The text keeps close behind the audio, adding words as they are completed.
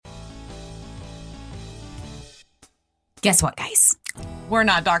Guess what, guys? We're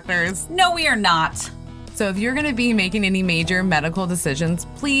not doctors. No, we are not. So if you're going to be making any major medical decisions,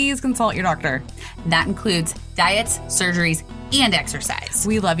 please consult your doctor. That includes diets, surgeries, and exercise.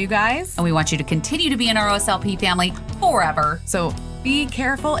 We love you guys. And we want you to continue to be in our OSLP family forever. So be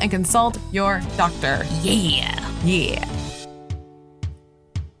careful and consult your doctor. Yeah. Yeah.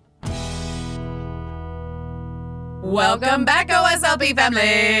 Welcome back, OSLP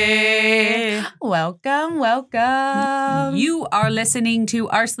family. Welcome. You are listening to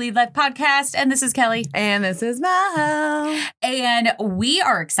our Sleeve Life podcast, and this is Kelly. And this is Mo. And we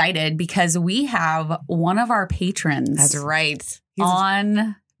are excited because we have one of our patrons. That's right. He's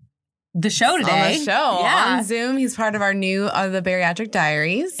on the show today. On the show. Yeah. On Zoom. He's part of our new the Bariatric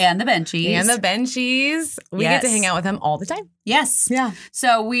Diaries. And the Benchies. We get to hang out with him all the time. Yes. Yeah.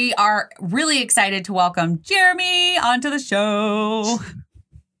 So we are really excited to welcome Jeremy onto the show.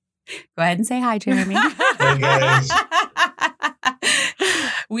 Go ahead and say hi, Jeremy. Hey, guys.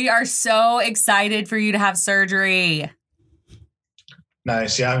 We are so excited for you to have surgery.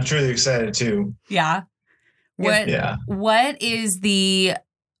 Nice. Yeah, I'm truly excited too. Yeah. What is the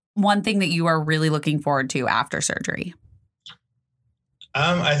one thing that you are really looking forward to after surgery?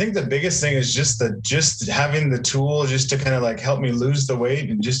 I think the biggest thing is just having the tool just to kind of like help me lose the weight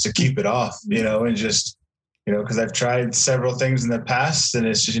and just to keep it off, and just, because I've tried several things in the past and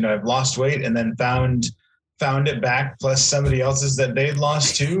it's just, I've lost weight and then found it back plus somebody else's that they'd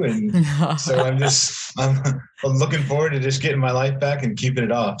lost too. And so I'm looking forward to just getting my life back and keeping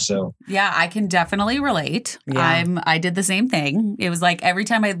it off. So yeah, I can definitely relate. Yeah. I did the same thing. It was like every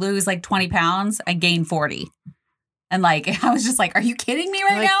time I lose like 20 pounds, I gain 40. And like, I was just like, are you kidding me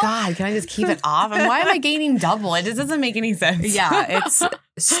right now? God, can I just keep it off? And why am I gaining double? It just doesn't make any sense. Yeah, it's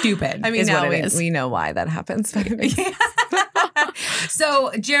stupid. I mean, now we know why that happens.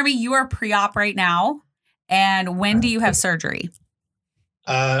 So, Jeremy, you are pre-op right now. And when do you have surgery?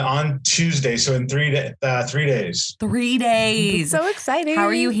 On Tuesday. So in 3 days. 3 days. 3 days. So exciting. How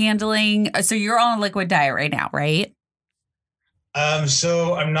are you handling? So you're on a liquid diet right now, right?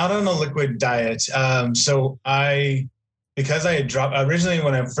 So I'm not on a liquid diet. Because I had dropped originally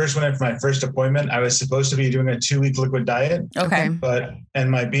when I first went in for my first appointment, I was supposed to be doing a 2-week liquid diet. Okay.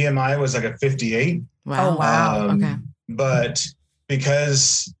 And my BMI was like a 58. Wow. Oh, wow. Okay. But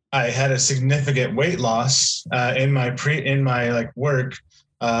because I had a significant weight loss in my work,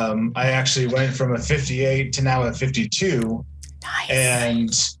 I actually went from a 58 to now a 52. Nice. And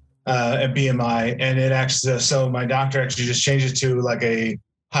a BMI, and it actually, so my doctor actually just changed it to like a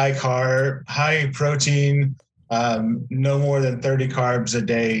high carb, high protein, no more than 30 carbs a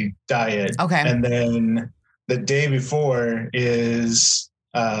day diet. Okay. And then the day before is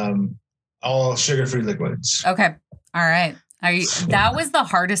all sugar-free liquids. Okay. All right. That was the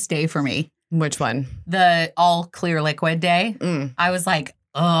hardest day for me. Which one? The all clear liquid day. I was like,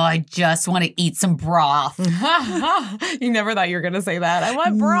 oh, I just want to eat some broth. You never thought you were going to say that. I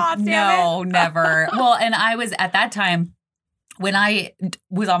want broth, damn No, it. never. Well, and I was at that time, when I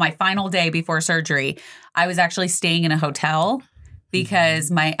was on my final day before surgery, I was actually staying in a hotel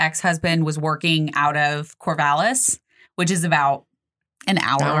because my ex-husband was working out of Corvallis, which is about an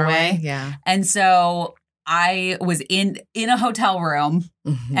hour away. Yeah. And so I was in a hotel room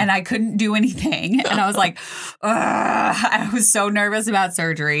and I couldn't do anything. And I was like, I was so nervous about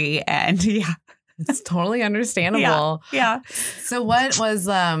surgery. And yeah, it's totally understandable. Yeah. So what was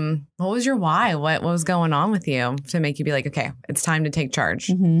your why? What was going on with you to make you be like, okay, it's time to take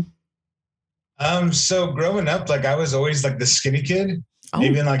charge? So growing up, like I was always like the skinny kid,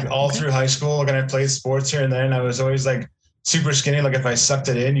 even like all through high school. Like, and I played sports here and there, and I was always like super skinny. Like if I sucked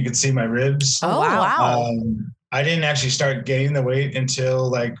it in, you could see my ribs. Oh, wow. I didn't actually start gaining the weight until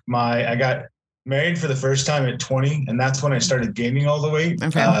like I got married for the first time at 20. And that's when I started gaining all the weight.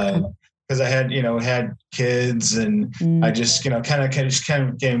 Okay. Cause I had kids and I just, kind of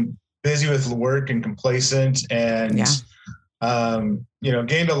became busy with work and complacent and,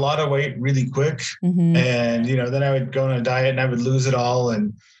 gained a lot of weight really quick. And, then I would go on a diet and I would lose it all.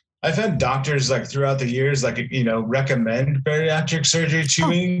 And I've had doctors like throughout the years, like, recommend bariatric surgery to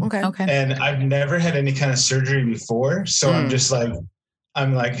me. Okay. And I've never had any kind of surgery before. So I'm just like,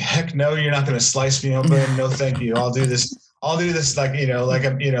 heck no, you're not going to slice me open. No, thank you. I'll do this like,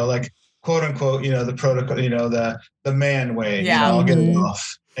 like quote unquote, the protocol, the man way, I'll get it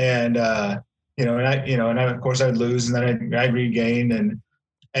off. And, and I, of course I'd lose and then I regain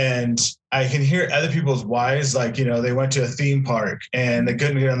and I can hear other people's whys, like, they went to a theme park and they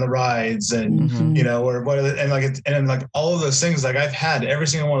couldn't get on the rides and, or what, and like all of those things, like I've had every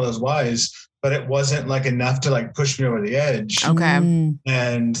single one of those whys, but it wasn't like enough to like push me over the edge. Okay.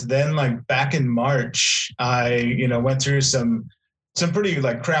 And then like back in March, I, went through some pretty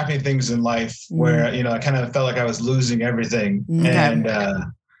like crappy things in life where, I kind of felt like I was losing everything. And,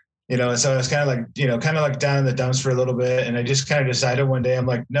 so I was kind of like down in the dumps for a little bit. And I just kind of decided one day, I'm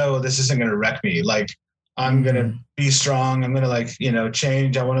like, no, this isn't going to wreck me. Like, I'm going to be strong. I'm going to like,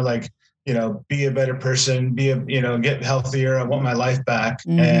 change. I want to like, be a better person, get healthier. I want my life back.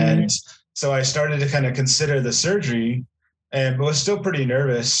 And so I started to kind of consider the surgery but was still pretty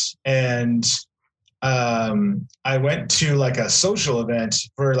nervous. And I went to like a social event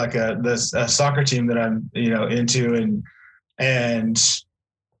for like a soccer team that I'm, into. And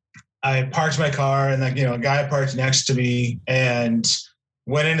I parked my car and like, a guy parked next to me and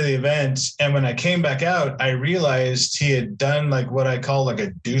went into the event. And when I came back out, I realized he had done like what I call like a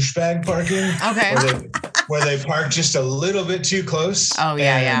douchebag parking. Okay. Where they park just a little bit too close. Oh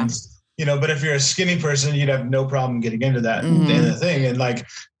yeah. But if you're a skinny person, you'd have no problem getting into that in the thing. And like,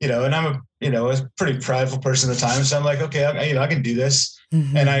 and I'm a pretty prideful person at the time. So I'm like, okay, I can do this.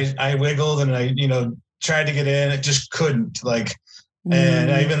 And I wiggled and I, tried to get in. I just couldn't like, and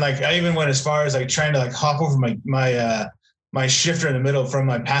I even went as far as like trying to like hop over my shifter in the middle from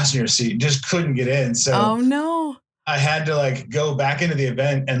my passenger seat, just couldn't get in. So oh no, I had to like go back into the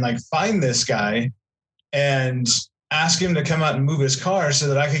event and like find this guy and ask him to come out and move his car so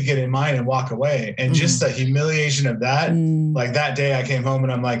that I could get in mine and walk away. And just the humiliation of that, like that day I came home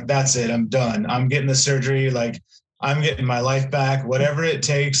and I'm like, that's it. I'm done. I'm getting the surgery. Like I'm getting my life back, whatever it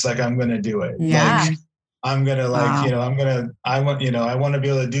takes. Like I'm going to do it. Yeah. Like, I'm going to like, I want to be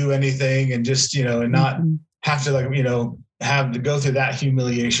able to do anything and just, and not have to like, have to go through that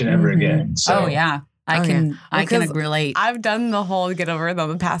humiliation ever again. So, oh yeah. I can relate. I've done the whole get over on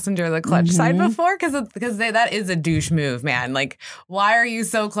the passenger, the clutch side before because that is a douche move, man. Like, why are you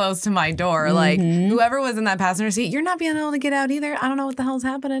so close to my door? Like, whoever was in that passenger seat, you're not being able to get out either. I don't know what the hell's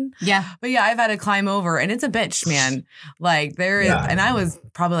happening. Yeah. But yeah, I've had to climb over and it's a bitch, man. Like there is, and I was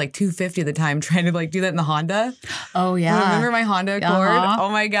probably like 250 at the time trying to like do that in the Honda. Oh yeah. Remember my Honda Accord? Oh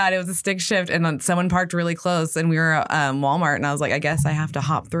my God. It was a stick shift and then someone parked really close and we were at Walmart and I was like, I guess I have to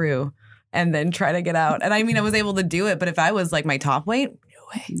hop through and then try to get out. And I mean, I was able to do it, but if I was like my top weight, no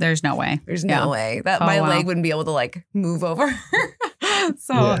way. There's no way. There's no way that my leg wouldn't be able to like move over.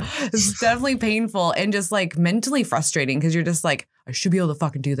 So it's definitely painful and just like mentally frustrating because you're just like, I should be able to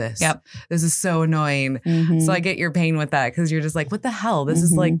fucking do this. Yep. This is so annoying. So I get your pain with that because you're just like, what the hell? This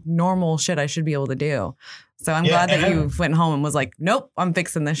is like normal shit I should be able to do. So I'm glad that you went home and was like, nope, I'm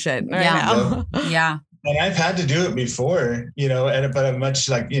fixing this shit right now. Yeah. And I've had to do it before, but I'm much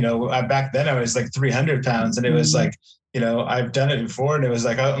like, back then I was like 300 pounds and it was like, I've done it before and it was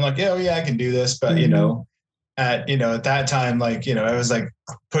like, I'm like, yeah, I can do this. But, at that time, like, I was like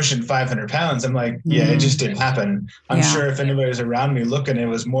pushing 500 pounds. I'm like, it just didn't happen. I'm sure if anybody was around me looking, it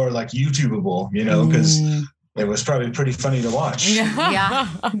was more like YouTubeable, because it was probably pretty funny to watch.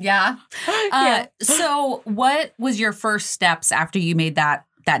 Yeah. So what was your first steps after you made that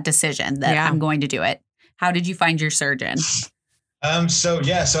decision that I'm going to do it? How did you find your surgeon? So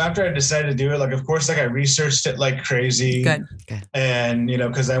after I decided to do it, like, of course, like I researched it like crazy. Good. And,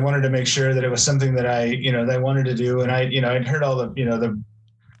 cause I wanted to make sure that it was something that I wanted to do. And I'd heard all the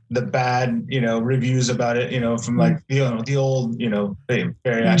bad, reviews about it, from like, the old,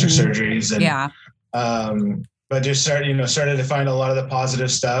 bariatric surgeries and, but just started to find a lot of the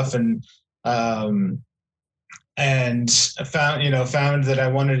positive stuff and found that I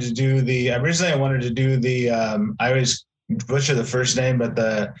wanted to do originally I wanted to do I always butcher the first name, but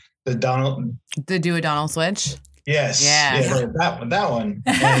the duodenal switch. Yes. Yeah. That one.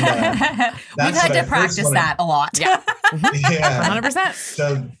 And, we've had to practice that a lot. Yeah. 100%.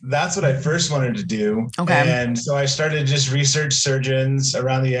 So that's what I first wanted to do. Okay. And so I started just research surgeons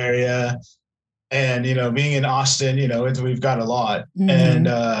around the area and, being in Austin, we've got a lot. And,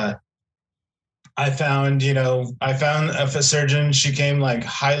 I found a surgeon. She came like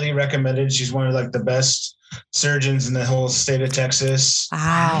highly recommended. She's one of like the best surgeons in the whole state of Texas.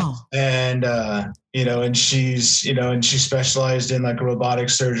 Wow. And, and she's, and she specialized in like robotic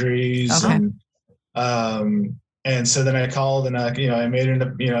surgeries. And so then I called and I made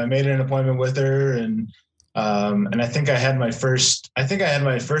an appointment with her and I think I had my first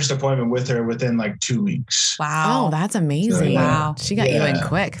appointment with her within like 2 weeks. Wow. Oh, that's amazing. So, wow. She got you in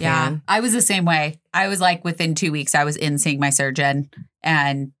quick. Yeah. Man. I was the same way. I was like within 2 weeks, I was in seeing my surgeon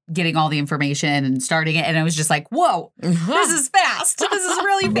and getting all the information and starting it. And I was just like, whoa, this is fast. This is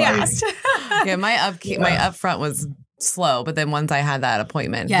really fast. Yeah. My upfront was slow, but then once I had that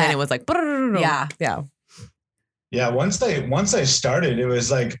appointment, then it was like, Yeah. Once I started, it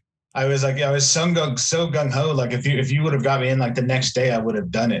was like, I was so gung ho. Like if you would have got me in like the next day, I would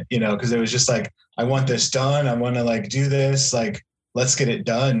have done it, cause it was just like, I want this done. I want to like do this, like, let's get it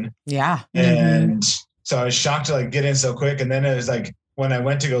done. Yeah. And so I was shocked to like get in so quick. And then it was like, when I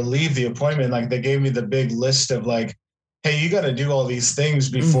went to go leave the appointment, like they gave me the big list of like, hey, you got to do all these things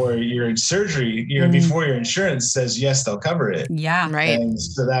before you're in surgery, before your insurance says, yes, they'll cover it. Yeah. Right. And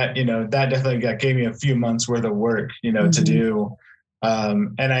so that, that definitely gave me a few months worth of work, to do.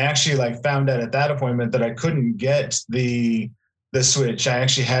 And I actually like found out at that appointment that I couldn't get the switch. I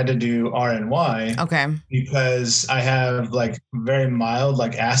actually had to do RNY. Okay. Because I have like very mild,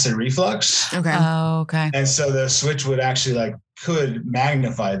 like acid reflux. Okay. Oh, okay. And so the switch would actually could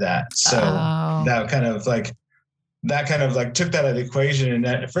magnify that. So that kind of took that out of the equation. And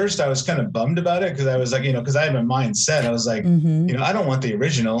at first I was kind of bummed about it because I was like, because I had my mind set. I was like, I don't want the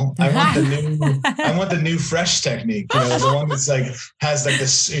original. I want the new fresh technique, the one that's like has like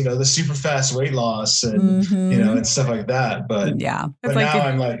this, the super fast weight loss and, and stuff like that. But yeah, but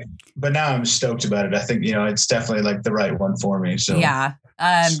now I'm stoked about it. I think, it's definitely like the right one for me. So yeah.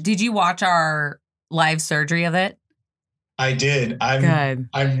 Did you watch our live surgery of it? I did.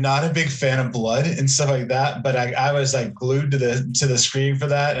 I'm not a big fan of blood and stuff like that, but I was like glued to the screen for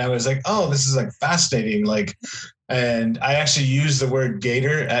that. And I was like, oh, this is like fascinating. Like, and I actually used the word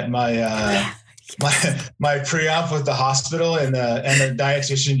gator at my, my pre-op with the hospital and the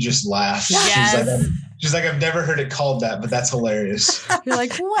dietitian just laughed. Yes. She's like, I've never heard it called that, but that's hilarious. You're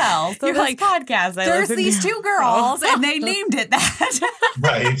like, well, so you're this like, podcast. There's these two girls and they named it that.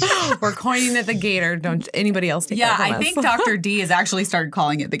 Right. We're coining it the gator. Don't anybody else take that from I us. think Dr. D has actually started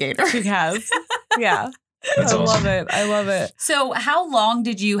calling it the gator. She has. Yeah. That's awesome. I love it. So how long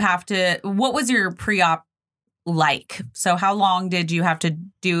did you have to, what was your pre-op like? So how long did you have to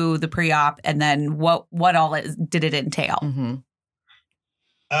do the pre-op and then what all did it entail?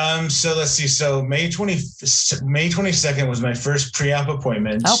 So let's see. So May 22nd was my first pre-op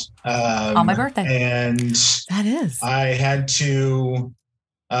appointment. On my birthday. And that is, I had to,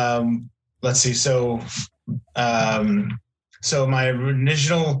 let's see. So my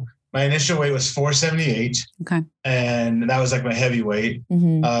initial weight was 478. Okay. And that was like my heavy weight.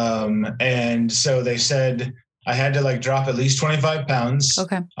 And so they said I had to like drop at least 25 pounds.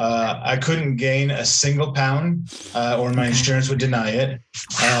 Okay. I couldn't gain a single pound or my insurance would deny it.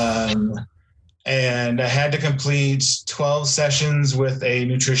 And I had to complete 12 sessions with a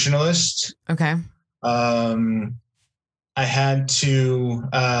nutritionalist. Okay. I had to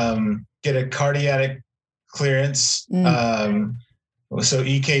get a cardiac clearance. So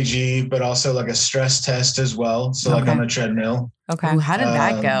EKG, but also like a stress test as well. So like on a treadmill. Okay. Ooh, how did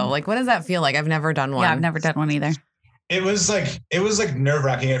that go? Like, what does that feel like? I've never done one. Yeah, I've never done one either. It was like nerve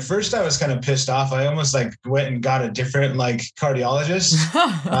wracking. At first I was kind of pissed off. I almost like went and got a different like cardiologist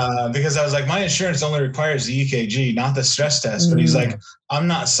because I was like, my insurance only requires the EKG, not the stress test. But he's like, I'm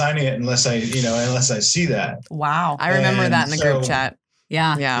not signing it unless I see that. Wow. I remember that in the group chat.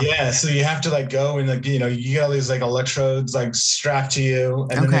 Yeah. Yeah. So you have to like go and like, you get all these like electrodes like strapped to you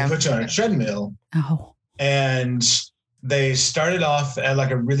and then they put you on a treadmill. Oh. And they started off at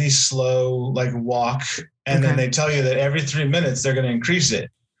like a really slow like walk. And then they tell you that every 3 minutes they're going to increase it.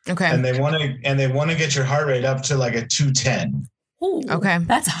 Okay. And they want to get your heart rate up to like a 210. Ooh, okay.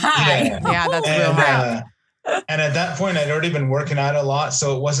 That's high. Yeah, that's real high. And at that point, I'd already been working out a lot.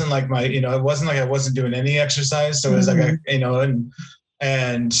 So it wasn't like it wasn't like I wasn't doing any exercise. So it was like,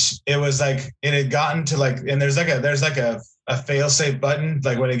 and it was like, it had gotten to like, and there's like a fail-safe button.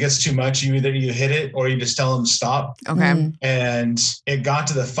 Like when it gets too much, you either hit it or you just tell them stop. Okay. And it got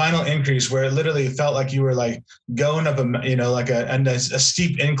to the final increase where it literally felt like you were like going up a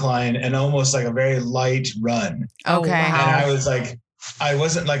steep incline and almost like a very light run. Okay. And I was like, I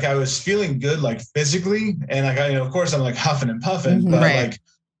wasn't like, I was feeling good, like physically. And like, of course I'm like huffing and puffing, but like,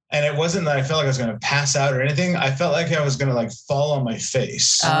 and it wasn't that I felt like I was going to pass out or anything. I felt like I was going to like fall on my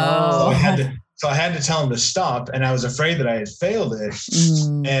face. Oh. So I had to tell him to stop, and I was afraid that I had failed it.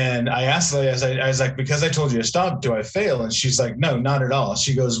 And I asked the lady, I was like, because I told you to stop, do I fail? And she's like, no, not at all.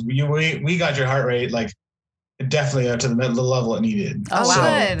 She goes, we got your heart rate like definitely up to the level it needed. Oh, so,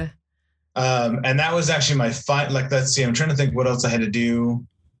 good. And that was actually my like, let's see, I'm trying to think what else I had to do.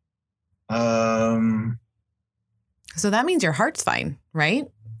 So that means your heart's fine, right?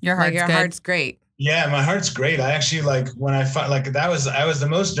 Your heart's great. Yeah, my heart's great. I actually like when I was the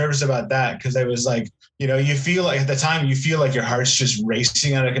most nervous about that because I was like, you feel like at the time you feel like your heart's just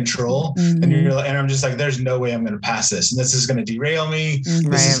racing out of control, and I'm just like, there's no way I'm going to pass this, and this is going to derail me.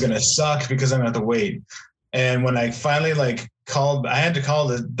 This is going to suck because I'm going to have to wait. And when I finally like had to call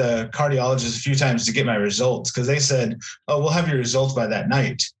the cardiologist a few times to get my results because they said, "Oh, we'll have your results by that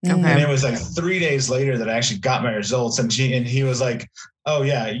night." Okay. And it was like 3 days later that I actually got my results, and he was like, "Oh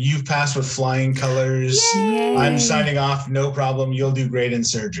yeah, you've passed with flying colors. Yay. I'm signing off. No problem. You'll do great in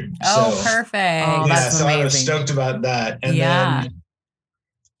surgery." Oh, So, perfect. Oh, yeah, that's so I was amazing. stoked about that,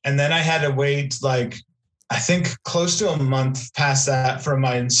 and then I had to wait like I think close to a month past that for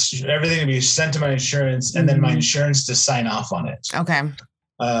my everything to be sent to my insurance, and then my insurance to sign off on it. Okay.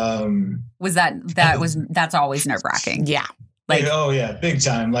 That's always nerve-wracking. Yeah. Like, oh yeah, big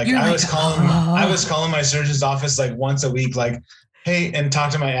time. Like I was calling my surgeon's office like once a week, like, hey, and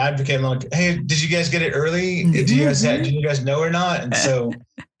talk to my advocate and like, hey, did you guys get it early? Did you guys know or not? And so,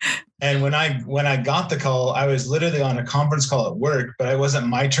 and when I got the call, I was literally on a conference call at work, but it wasn't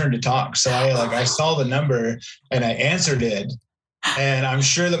my turn to talk. So I saw the number and I answered it. And I'm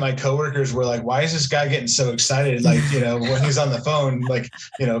sure that my coworkers were like, why is this guy getting so excited? Like, when he's on the phone, like,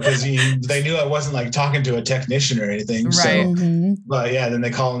 because they knew I wasn't like talking to a technician or anything. Right. So, but yeah, then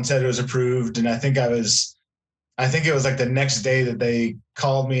they called and said it was approved. And I think it was like the next day that they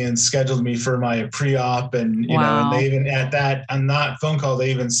called me and scheduled me for my pre-op. And, and they even on that phone call,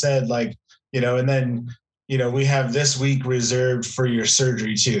 they even said like, and then, we have this week reserved for your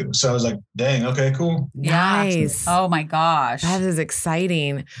surgery too. So I was like, dang, okay, cool. Nice. Oh my gosh. That is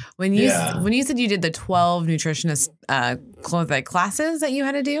exciting. When you said you did the 12 nutritionist classes that you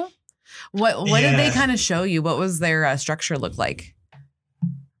had to do, what did they kind of show you? What was their structure look like?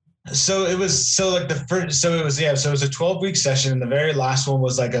 So it was a 12-week session. And the very last one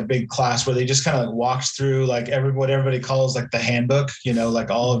was like a big class where they just kind of like walked through like what everybody calls like the handbook,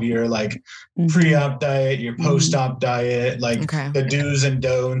 like all of your like pre-op diet, your post-op diet, like the do's and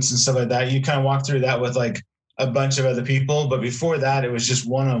don'ts and stuff like that. You kind of walk through that with like a bunch of other people. But before that, it was just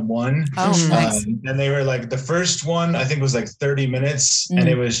one-on-one. Oh, nice. And they were like, the first one, I think was like 30 minutes. And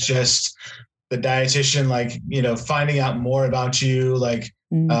it was just the dietitian, like, finding out more about you, like,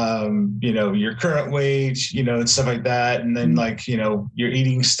 your current weight, and stuff like that. And then like, your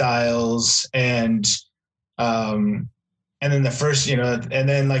eating styles and then the first, and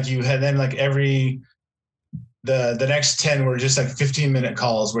then like you had then like the next 10 were just like 15-minute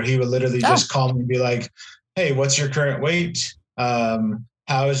calls where he would literally just call me and be like, hey, what's your current weight?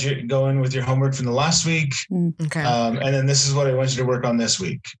 How is your going with your homework from the last week? Okay. And then this is what I want you to work on this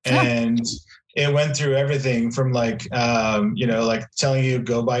week. And it went through everything from like, like telling you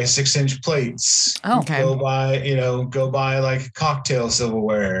go buy 6-inch plates, go buy like cocktail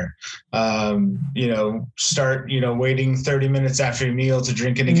silverware, start, waiting 30 minutes after your meal to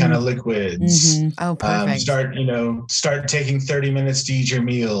drink any kind of liquids. Oh, perfect. Start taking 30 minutes to eat your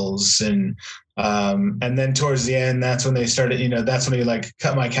meals. And then towards the end, that's when they started, that's when they like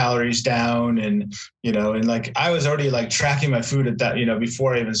cut my calories down and like I was already like tracking my food at that,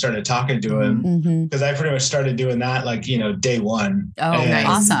 before I even started talking to him because I pretty much started doing that like, day one. Oh, nice.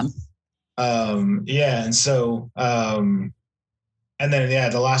 Awesome. And so, and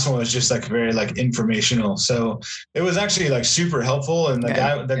then, the last one was just like very like informational. So it was actually like super helpful. And the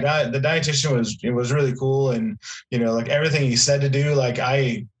dietitian was really cool. And, like everything he said to do, like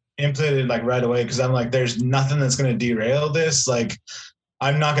I implemented like right away. Cause I'm like, there's nothing that's going to derail this. Like,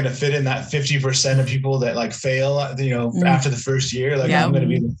 I'm not going to fit in that 50% of people that like fail, after the first year. Like I'm going to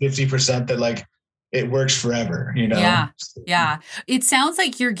be the 50% that like it works forever, Yeah. Yeah. It sounds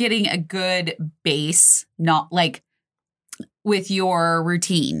like you're getting a good base, not like with your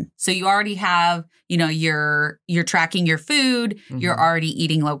routine. So you already have, you're tracking your food, you're already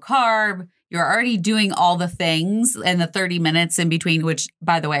eating low carb, you're already doing all the things and the 30 minutes in between, which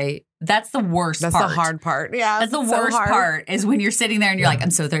by the way, that's the worst part. That's the hard part. Yeah. That's the worst part is when you're sitting there and you're like,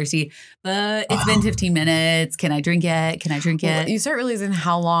 I'm so thirsty, but it's been 15 minutes. Can I drink it? Well, you start realizing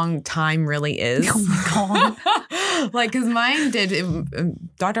how long time really is. Oh my God. Like, cause mine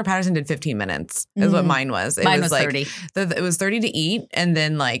Dr. Patterson did 15 minutes is what mine was. Mine was like 30. It was 30 to eat. And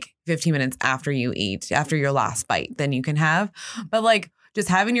then like 15 minutes after you eat, after your last bite, then you can have, but like, just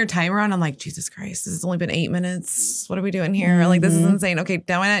having your timer on, I'm like, Jesus Christ, this has only been 8 minutes. What are we doing here? Like, this is insane. Okay,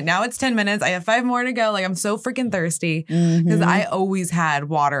 now it's 10 minutes. I have 5 more to go. Like, I'm so freaking thirsty because I always had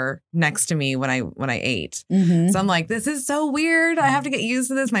water next to me when I ate. So I'm like, this is so weird. I have to get used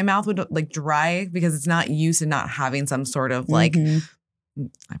to this. My mouth would like dry because it's not used to not having some sort of like,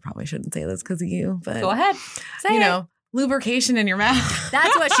 I probably shouldn't say this because of you, but go ahead. Say it. Lubrication in your mouth.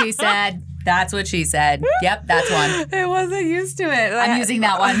 That's what she said. That's what she said. Yep, that's one. I wasn't used to it. I'm using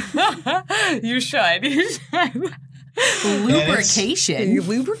that one. You should. Lubrication.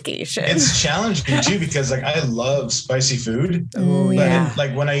 Lubrication. It's challenging too because like I love spicy food. Oh, but yeah.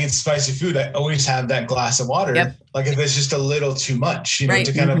 like when I eat spicy food, I always have that glass of water. Yep. Like if it's just a little too much, you know, Right.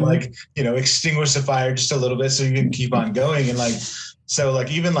 to kind of like, you know, extinguish the fire just a little bit so you can keep on going. And like, so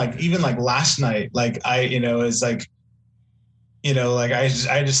like even last night, like I, you know, is like, you know, like I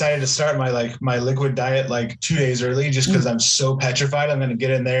decided to start my liquid diet like 2 days early just because I'm so petrified I'm going to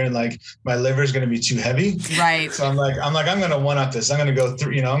get in there and like my liver is going to be too heavy. Right. So I'm going to one up this. I'm going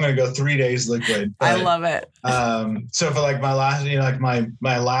to go 3 days liquid. But, I love it. so for like my last, you know, like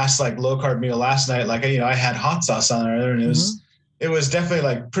my last like low carb meal last night, like, you know, I had hot sauce on there and it was definitely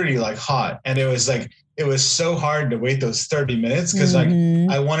like pretty like hot. And it was so hard to wait those 30 minutes because like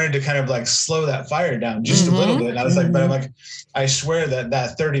I wanted to kind of like slow that fire down just a little bit. And I was like, but I'm like, I swear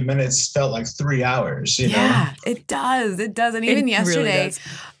that 30 minutes felt like 3 hours, you know? Yeah, it does. It does. And even yesterday,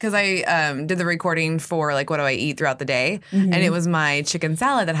 because I did the recording for like, what do I eat throughout the day? And it was my chicken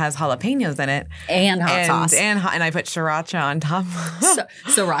salad that has jalapenos in it. And hot sauce. And I put sriracha on top.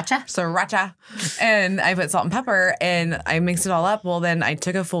 Sriracha? Sriracha. And I put salt and pepper and I mixed it all up. Well, then I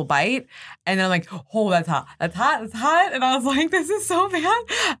took a full bite and then I'm like, oh, that's hot. That's hot. That's hot. And I was like, this is so bad.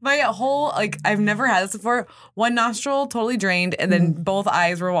 My whole, like, I've never had this before. One nostril totally drained and then both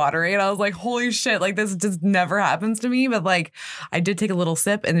eyes were watery. And I was like, holy shit, like this just never happens to me. But like, I did take a little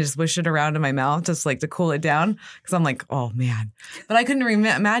sip and just wish it around in my mouth just like to cool it down. Cause I'm like, oh man. But I couldn't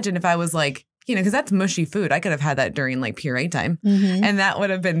imagine if I was like, you know, because that's mushy food. I could have had that during like puree time. And that would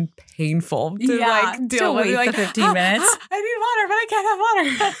have been painful to like deal with. Wait Like, the 15 minutes. I need water, but I can't have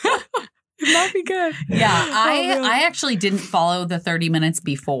water. It might be good. Yeah, I actually didn't follow the 30 minutes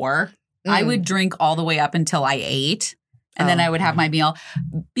before. I would drink all the way up until I ate. And then I would have my meal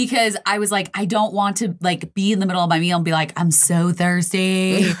because I was like, I don't want to like be in the middle of my meal and be like, I'm so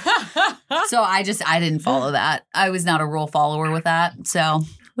thirsty. So I didn't follow that. I was not a rule follower with that. So,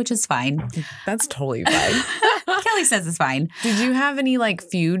 which is fine. That's totally fine. Kelly says it's fine. Did you have any like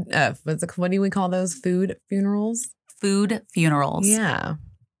food, what do we call those? Food funerals? Food funerals. Yeah.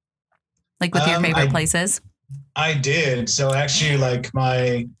 Like with your favorite places? I did. So actually like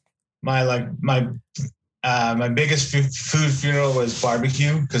my biggest food funeral was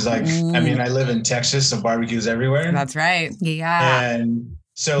barbecue because like I mean I live in Texas, so barbecue's everywhere. That's right. Yeah. And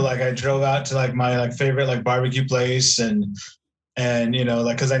so like I drove out to like my like favorite like barbecue place and you know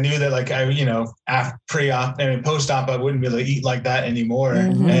like because I knew that like I you know after pre-op and post-op I wouldn't be able to eat like that anymore.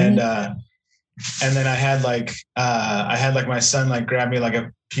 And then I had like my son like grab me like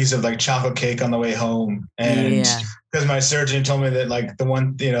a piece of like chocolate cake on the way home and because my surgeon told me that like the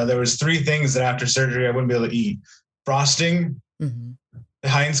one, you know, there was 3 things that after surgery I wouldn't be able to eat: frosting,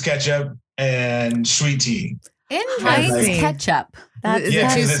 Heinz ketchup, and sweet tea. Heinz ketchup. That's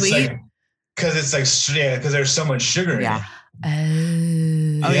too sweet. Because it's like because there's so much sugar in it.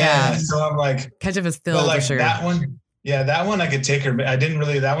 Oh yeah. So I'm like, ketchup is filled with sugar. That one. Yeah, that one I could take her.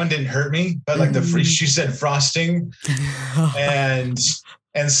 That one didn't hurt me, but like she said frosting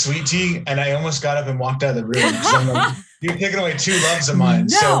and sweet tea, and I almost got up and walked out of the room. So I'm like, you're taking away 2 loves of mine.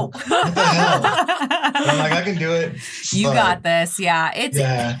 No. So what the hell? And I'm like, I can do it. You got this. Yeah.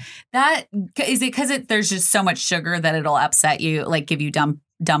 That is it because there's just so much sugar that it'll upset you, like give you dump.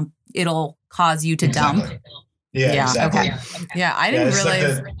 It'll cause you to dump. Yeah, exactly. Okay. Yeah, I didn't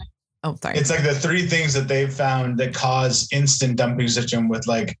realize. Sorry. It's like the 3 things that they've found that cause instant dumping syndrome with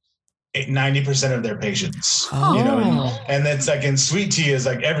like 90% of their patients, you know, and that's like in sweet tea is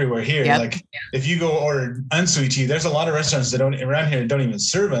like everywhere here. Like if you go order unsweet tea, there's a lot of restaurants that don't even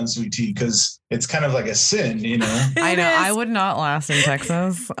serve unsweet tea because it's kind of like a sin, you know. I know. I would not last in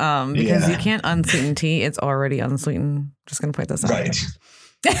Texas because you can't unsweeten tea. It's already unsweetened. Just going to point this out. Right.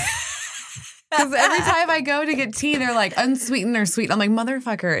 Because every time I go to get tea, they're like unsweetened or sweet. I'm like,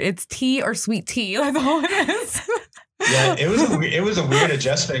 motherfucker, it's tea or sweet tea. That's all it is. Yeah, it was a weird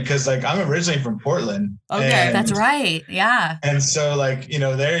adjustment because like I'm originally from Portland. Okay, that's right. Yeah. And so like, you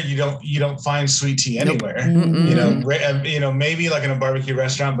know, there you don't find sweet tea anywhere. You know, maybe like in a barbecue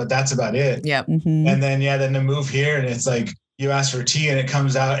restaurant, but that's about it. Yep. And then then to move here and it's like you ask for tea and it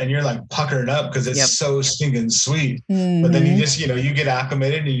comes out and you're like puckering up because it's so stinking sweet. But then you just, you know, you get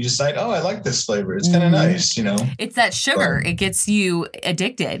acclimated and you decide, oh, I like this flavor. It's kind of nice, you know. It's that sugar. It gets you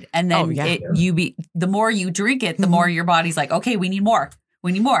addicted. And then the more you drink it, the more your body's like, okay, we need more.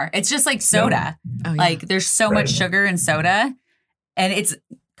 We need more. It's just like soda. Like there's so much sugar in soda and it's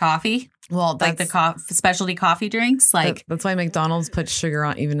coffee. Well, like the specialty coffee drinks. Like that's why McDonald's puts sugar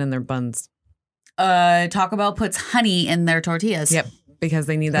on even in their buns. Taco Bell puts honey in their tortillas. Yep, because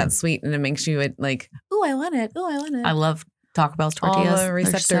they need that sweet, and it makes you like, oh, I want it. Oh, I want it. I love Taco Bell's tortillas. All the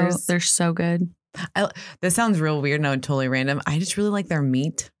receptors. They're so good. This sounds real weird. No, totally random. I just really like their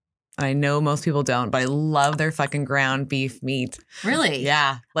meat. And I know most people don't, but I love their fucking ground beef meat. Really?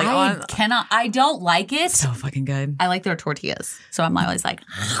 Yeah. Like I don't like it. So fucking good. I like their tortillas. So I'm always like,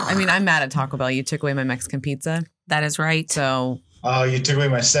 I mean, I'm mad at Taco Bell. You took away my Mexican pizza. that is right. So Oh, you took away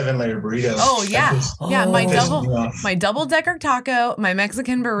my 7-layer burrito. Oh yeah, yeah. Oh. My double decker taco, my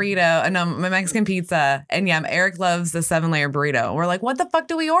Mexican burrito, and my Mexican pizza, and yeah, Eric loves the 7-layer burrito. We're like, what the fuck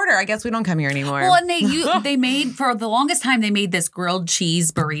do we order? I guess we don't come here anymore. Well, and they made for the longest time they made this grilled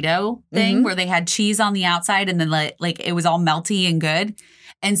cheese burrito thing where they had cheese on the outside and then like it was all melty and good.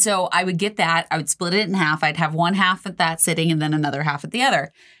 And so I would get that. I would split it in half. I'd have one half at that sitting and then another half at the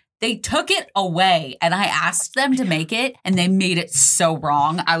other. They took it away and I asked them to make it and they made it so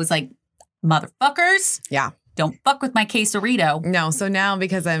wrong. I was like, motherfuckers. Yeah. Don't fuck with my quesarito. No. So now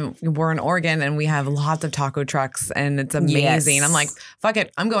because we're in Oregon and we have lots of taco trucks and it's amazing. Yes. I'm like, fuck it.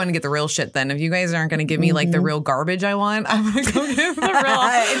 I'm going to get the real shit then. If you guys aren't going to give me like the real garbage I want, I'm going to go get the real.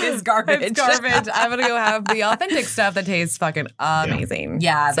 It is garbage. It's garbage. I'm going to go have the authentic stuff that tastes fucking amazing.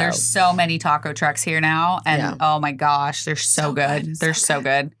 Yeah. There's so many taco trucks here now. And oh my gosh, they're so good. They're so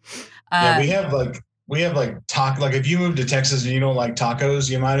good. Yeah, we have taco. Like if you move to Texas and you don't like tacos,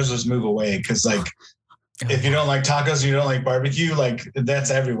 you might as well just move away. Cause like, if you don't like tacos and you don't like barbecue, like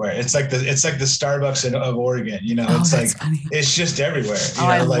that's everywhere. It's like the Starbucks of Oregon, you know, it's like, funny. It's just everywhere. You know,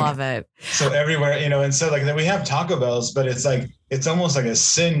 I love it. So everywhere, you know, and so like we have Taco Bells, but it's like, it's almost like a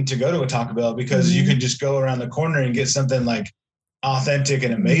sin to go to a Taco Bell because you can just go around the corner and get something like authentic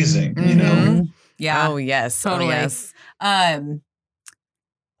and amazing, you know? Yeah. Oh yes. Totally. Oh, yes.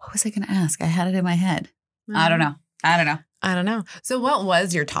 What was I going to ask? I had it in my head. I don't know. So what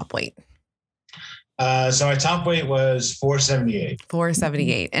was your top weight? So my top weight was 478.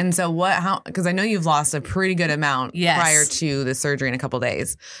 478. And so because I know you've lost a pretty good amount prior to the surgery in a couple of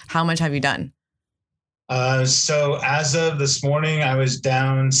days. How much have you done? So as of this morning, I was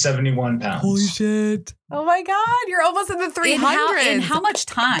down 71 pounds. Holy shit. Oh my God. You're almost in the 300s. In how much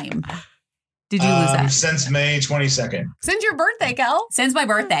time did you lose that? Since May 22nd. Since your birthday, Kel. Since my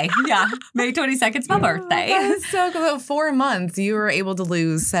birthday. Yeah. May 22nd is my birthday. That's so cool. 4 months, you were able to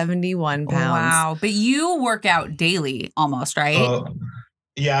lose 71 pounds. Wow. But you work out daily almost, right?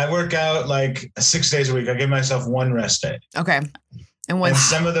 Yeah, I work out like 6 days a week. I give myself one rest day. Okay. And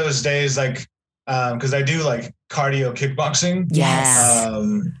some of those days, like, because I do like cardio kickboxing. Yes.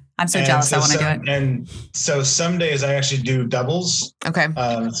 I'm so jealous. I want to do it. And so some days I actually do doubles. Okay.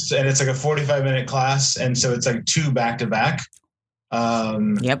 And it's like a 45-minute class. And so it's like 2 back-to-back.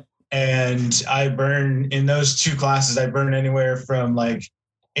 Yep. And I burn in those 2 classes, I burn anywhere from like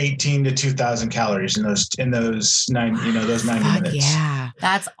 18 to 2,000 calories in those 90 minutes. Yeah.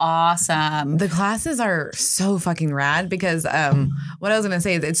 That's awesome. The classes are so fucking rad because what I was going to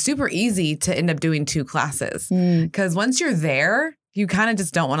say is it's super easy to end up doing 2 classes because once you're there, you kind of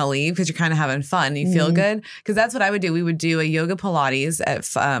just don't want to leave because you're kind of having fun. You feel good. Because that's what I would do. We would do a yoga Pilates at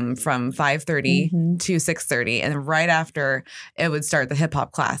from 5:30 to 6:30. And right after it would start the hip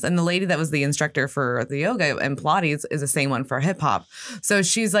hop class. And the lady that was the instructor for the yoga and Pilates is the same one for hip hop. So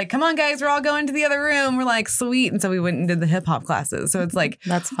she's like, come on, guys, we're all going to the other room. We're like, sweet. And so we went and did the hip hop classes. So it's like,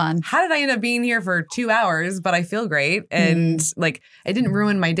 that's fun. How did I end up being here for 2 hours? But I feel great. And like, it didn't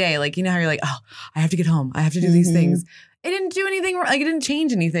ruin my day. Like, you know how you're like, oh, I have to get home. I have to do these things. It didn't do anything, like it didn't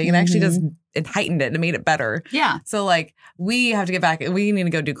change anything. It actually it heightened it and made it better. Yeah. So like we have to get back. We need to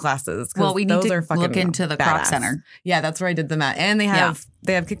go do classes. Well, we need to look into the Croc Center. Yeah, that's where I did them at. And they have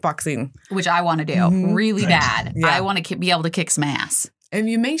kickboxing. Which I want to do really bad. Yeah. I want to be able to kick some ass. And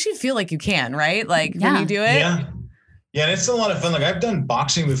it makes you feel like you can, right? Like when you do it. Yeah. Yeah, and it's a lot of fun. Like I've done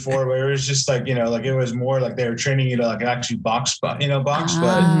boxing before where it was just like, you know, like it was more like they were training you to like actually box. But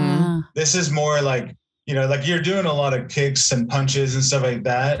this is more like, you know, like you're doing a lot of kicks and punches and stuff like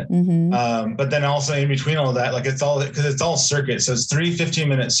that. But then also in between all that, like it's all circuits. So it's 3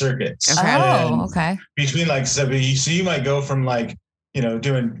 15-minute circuits. Okay. Okay. Between like, so you might go from like, you know,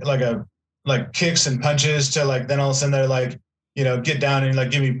 doing like kicks and punches to like, then all of a sudden they're like, you know, get down and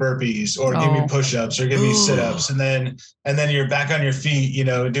like, give me burpees or give me push-ups or give me sit-ups. And then you're back on your feet, you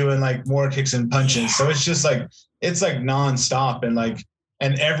know, doing like more kicks and punches. Yeah. So it's just like, it's like nonstop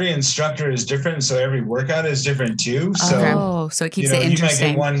and every instructor is different. So every workout is different too. So, so it keeps it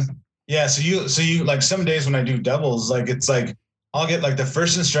interesting. You might get one. Yeah. So you like some days when I do doubles, like it's like, I'll get like the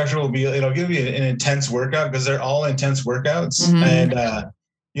first instructor it'll give you an intense workout because they're all intense workouts. And,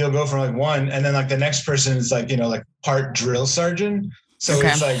 you'll go from like one and then like the next person is like, you know, like part drill sergeant. So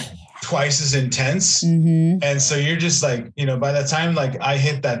it's like, twice as intense. Mm-hmm. And so you're just like, by the time like I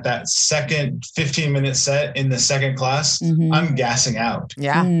hit that second 15-minute set in the second class, Mm-hmm. I'm gassing out.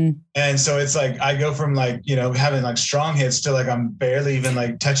 Yeah. Mm-hmm. And so it's like, I go from like, having like strong hits to like, I'm barely even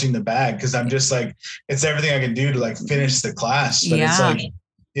like touching the bag. Cause I'm just like, it's everything I can do to like finish the class. But it's like,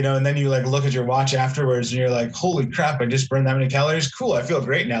 and then you like look at your watch afterwards and you're like, holy crap, I just burned that many calories. Cool. I feel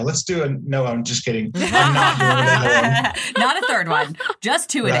great now. Let's do it. No, I'm just kidding. I'm not doing another one. Not a third one, just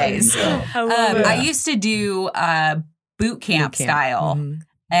 2 a days. So, I used to do boot camp style,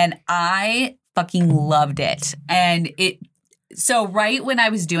 and I fucking loved it. And so right when I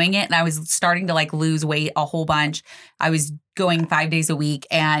was doing it and I was starting to like lose weight a whole bunch, I was going 5 days a week,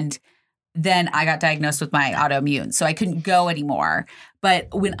 and then I got diagnosed with my autoimmune, so I couldn't go anymore. But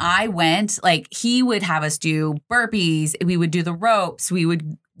when I went, like, he would have us do burpees. We would do the ropes.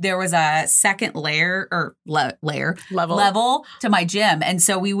 There was a second level to my gym. And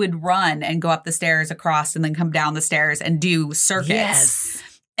so we would run and go up the stairs across and then come down the stairs and do circuits. Yes.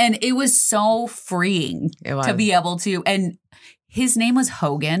 And it was so freeing to be able to. And his name was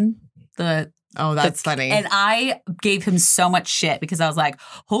Hogan. That's funny. And I gave him so much shit because I was like,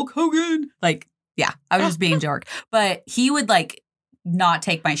 Hulk Hogan. Like, yeah, I was just being a jerk. But he would like not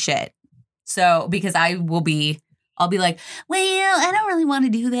take my shit. So because I'll be like, well, I don't really want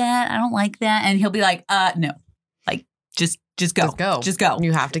to do that. I don't like that. And he'll be like, no, like just go. Just go.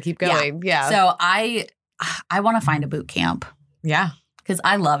 You have to keep going. Yeah. So I want to find a boot camp. Yeah. Because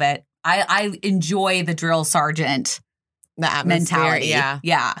I love it. I enjoy the drill sergeant mentality. Yeah.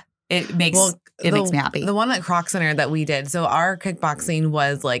 Yeah. It makes me happy. The one at Croc Center that we did, so our kickboxing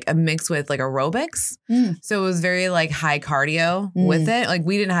was like a mix with like aerobics. So it was very like high cardio with it. Like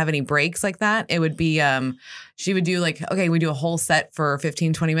we didn't have any breaks like that. It would be, she would do like, okay, we do a whole set for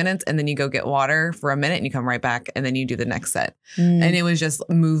 15, 20 minutes and then you go get water for a minute and you come right back and then you do the next set. And it was just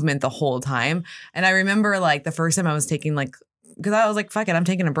movement the whole time. And I remember like the first time I was taking like, because I was like, fuck it, I'm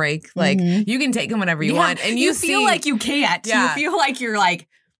taking a break. Like you can take them whenever you want. And you feel like you can't. Yeah. You feel like you're like,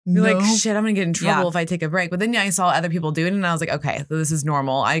 you're like, shit, I'm going to get in trouble if I take a break. But then I saw other people do it and I was like, okay, so this is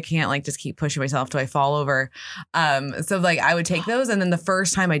normal. I can't like just keep pushing myself till I fall over. So like I would take those. And then the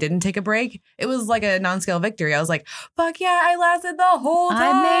first time I didn't take a break, it was like a non-scale victory. I was like, fuck yeah, I lasted the whole time.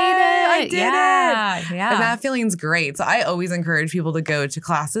 I made it. I did it. Yeah. And that feeling's great. So I always encourage people to go to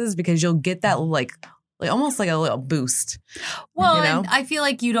classes because you'll get that like almost like a little boost. Well, and I feel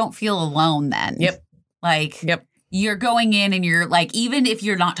like you don't feel alone then. Yep. Like, you're going in and you're like, even if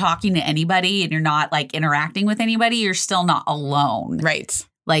you're not talking to anybody and you're not like interacting with anybody, you're still not alone. Right.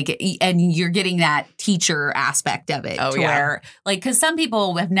 Like, and you're getting that teacher aspect of it. Where, like, because some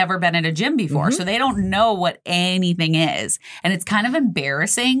people have never been at a gym before, so they don't know what anything is. And it's kind of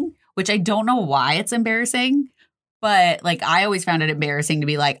embarrassing, which I don't know why it's embarrassing. But like, I always found it embarrassing to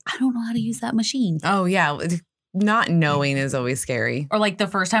be like, I don't know how to use that machine. Oh, yeah. Not knowing is always scary. Or like the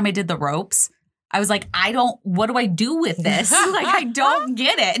first time I did the ropes, I was like, what do I do with this? Like, I don't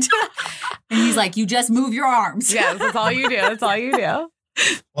get it. And he's like, you just move your arms. Yes, that's all you do. That's all you do.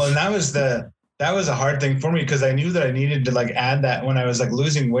 Well, and that was a hard thing for me because I knew that I needed to like add that when I was like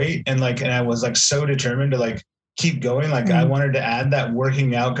losing weight and I was like so determined to like keep going. Like I wanted to add that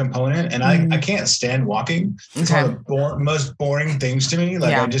working out component and I can't stand walking. It's one of the most boring things to me.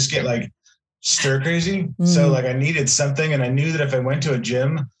 Like I just get like stir crazy. So like I needed something and I knew that if I went to a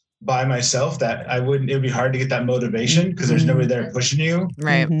gym by myself that it would be hard to get that motivation because there's nobody there pushing you.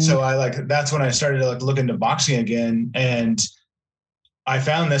 Right. So that's when I started to like look into boxing again. And I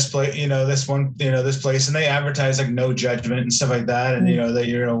found this place, this place and they advertise like no judgment and stuff like that. And,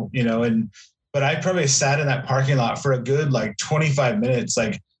 but I probably sat in that parking lot for a good like 25 minutes,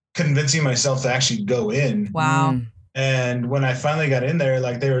 like convincing myself to actually go in. Wow. And when I finally got in there,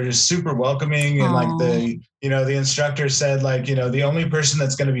 like they were just super welcoming. And like the instructor said, like, the only person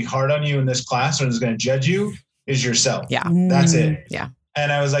that's going to be hard on you in this class or is going to judge you is yourself. Yeah. That's it. Yeah.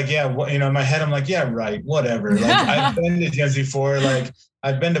 And I was like, yeah, in my head, I'm like, yeah, right. Whatever. Like I've been to gyms before. Like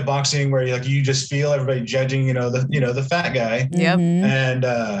I've been to boxing where like, you just feel everybody judging, the fat guy. Yep.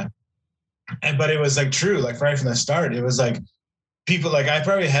 But it was like true, like right from the start, it was like people, like I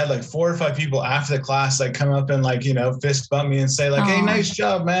probably had like 4 or 5 people after the class, like come up and like, fist bump me and say like, hey, nice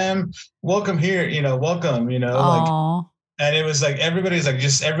job, man. Welcome here, welcome, like, and it was like, everybody's like,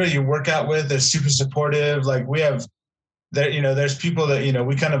 just everybody you work out with is super supportive. Like we have there, there's people that,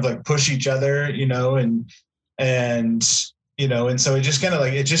 we kind of like push each other, and so it just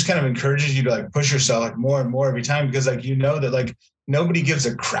kind of encourages you to like push yourself like more and more every time because like, that like nobody gives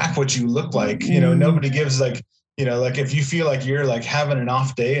a crap what you look like, nobody gives like, like if you feel like you're like having an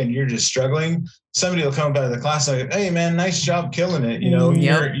off day and you're just struggling, somebody will come up out of the class and like, hey man, nice job killing it.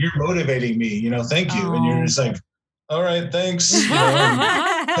 You're motivating me, thank you. And you're just like, all right, thanks. So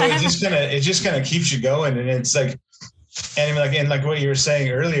it just kind of keeps you going. And it's like, and like what you were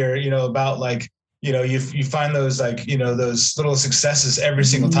saying earlier, about like, you find those like, those little successes every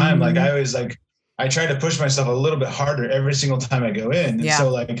single time. Like I always like, I try to push myself a little bit harder every single time I go in. And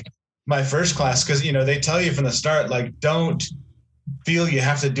so like my first class, cause they tell you from the start, like, don't feel you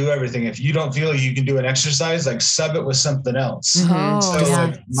have to do everything. If you don't feel you can do an exercise, like sub it with something else. My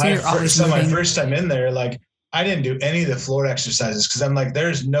first time in there, like I didn't do any of the floor exercises. Cause I'm like,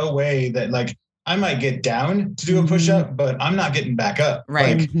 there's no way that like, I might get down to do a push up, but I'm not getting back up.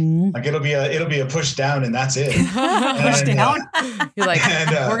 Right. Like it'll be a push down and that's it. Push down. You're like,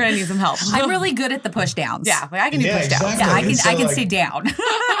 we're going to need some help. I'm really good at the push downs. Yeah. Like I can do push downs. Yeah. I can stay down.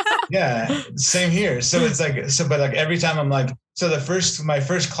 Yeah. Same here. So it's like, but like every time I'm like, so my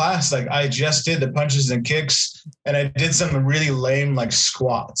first class, like I just did the punches and kicks and I did some really lame, like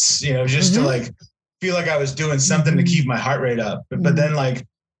squats, just to like feel like I was doing something to keep my heart rate up. But then like,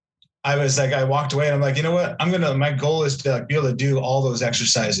 I walked away and I'm like, you know what? My goal is to like be able to do all those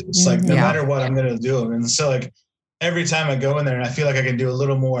exercises. Like no matter what, I'm going to do them. And so like every time I go in there and I feel like I can do a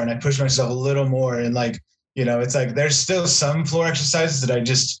little more and I push myself a little more. And like, it's like, there's still some floor exercises that I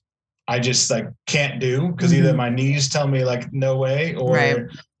just like can't do because either my knees tell me like, no way, or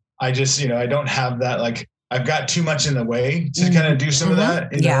I just, I don't have that. Like I've got too much in the way to kind of do some of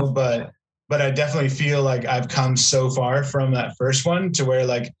that, but I definitely feel like I've come so far from that first one to where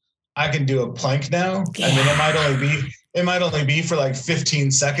like, I can do a plank now. Yeah. I mean, it might only be for like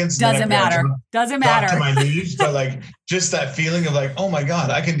 15 seconds. Doesn't matter. Drop to my knees, but like just that feeling of like, oh my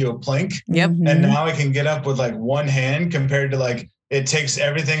God, I can do a plank. Yep. And now I can get up with like one hand compared to like, it takes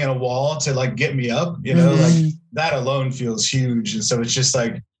everything in a wall to like get me up, like that alone feels huge. And so it's just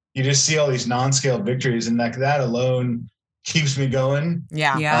like, you just see all these non-scale victories and like that alone keeps me going.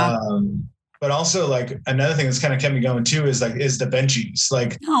 Yeah. Yeah. But also like another thing that's kind of kept me going too is the benchies,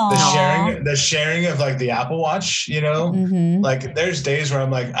 like the sharing of like the Apple Watch, like there's days where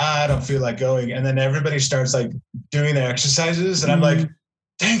I'm like, I don't feel like going. And then everybody starts like doing their exercises and I'm like,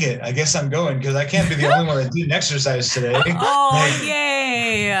 dang it, I guess I'm going because I can't be the only one that did an exercise today. Yay.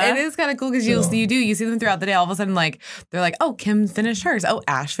 It is kind of cool because you see them throughout the day. All of a sudden, like they're like, oh, Kim finished hers. Oh,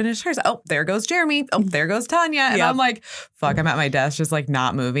 Ash finished hers. Oh, there goes Jeremy. Oh, there goes Tanya. And I'm like, fuck, I'm at my desk just like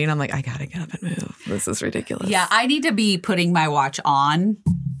not moving. I'm like, I gotta get up and move. This is ridiculous. Yeah, I need to be putting my watch on.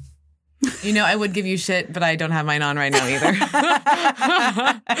 I would give you shit, but I don't have mine on right now either.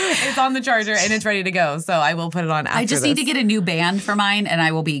 It's on the charger and it's ready to go. So I will put it on after I just need to get a new band for mine and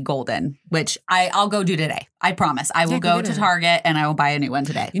I will be golden, which I'll go do today. I promise. I will go to Target and I will buy a new one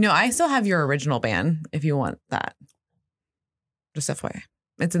today. I still have your original band if you want that. Just FYI.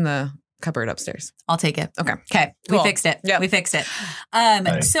 It's in the cupboard upstairs. I'll take it. Okay. Cool. We fixed it. Yep. We fixed it.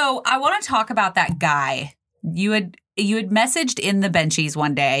 So I want to talk about that guy. You had messaged in the benchies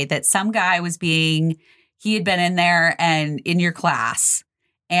one day that some guy he had been in there and in your class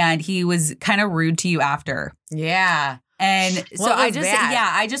and he was kind of rude to you after. Yeah. And so I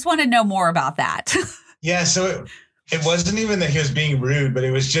just want to know more about that. Yeah. So it wasn't even that he was being rude, but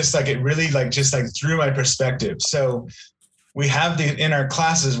it was just like, it really like, just like threw my perspective. So we have in our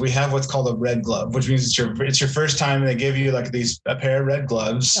classes, we have what's called a red glove, which means it's your first time and they give you like a pair of red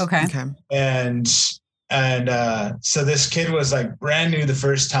gloves. Okay. And so this kid was like brand new the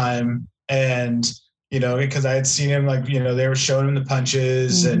first time. And, because I had seen him, like, they were showing him the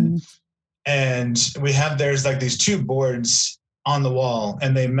punches and there's like these two boards on the wall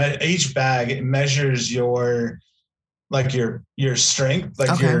and each bag measures your strength,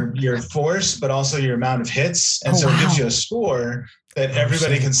 like your force, but also your amount of hits. And it gives you a score that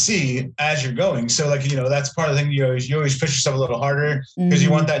everybody can see as you're going. So like, that's part of the thing. You always push yourself a little harder because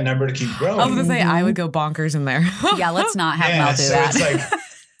you want that number to keep growing. I was going to say, I would go bonkers in there. Yeah. Let's not have Mel do that. It's like,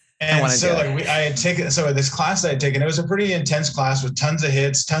 and so like I had taken, so this class I had taken, it was a pretty intense class with tons of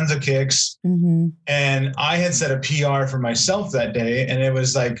hits, tons of kicks. And I had set a PR for myself that day. And it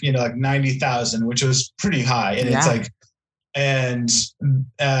was like, like 90,000, which was pretty high. And it's like,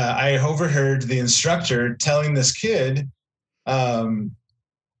 I overheard the instructor telling this kid, hey,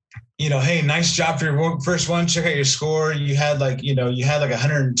 nice job for your first one. Check out your score. You had like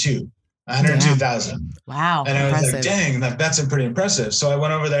 102,000. Wow. And I was like, dang, that's pretty impressive. So I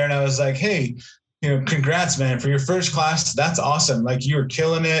went over there and I was like, hey, congrats, man, for your first class. That's awesome. Like you were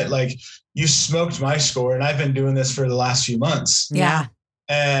killing it. Like you smoked my score and I've been doing this for the last few months. Yeah.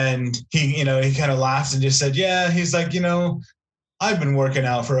 And he kind of laughed and just said, yeah, he's like, I've been working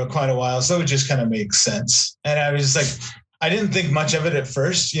out for quite a while, so it just kind of makes sense. And I was just like, I didn't think much of it at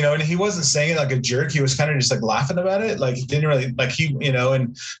first, you know, and he wasn't saying it like a jerk. He was kind of just like laughing about it. Like he didn't really like you know,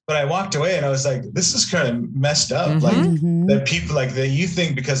 but I walked away and I was like, this is kind of messed up. Like that people like that you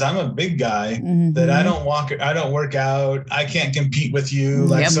think because I'm a big guy that I don't work out. I can't compete with you.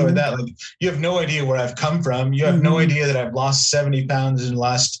 Like, so that like, you have no idea where I've come from. You have no idea that I've lost 70 pounds in the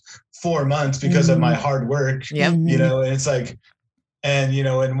last 4 months because of my hard work, you know, and it's like, and, you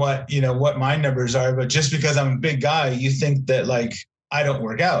know, and what my numbers are, but just because I'm a big guy, you think that like, I don't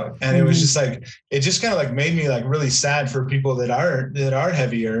work out. And it was just like, it just kind of like made me like really sad for people that are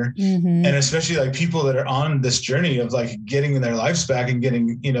heavier. And especially like people that are on this journey of like getting their lives back and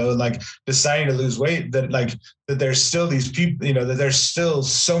getting, you know, like deciding to lose weight, that like, that there's still these people, you know, that there's still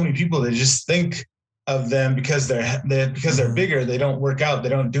so many people that just think of them because they're bigger, they don't work out, they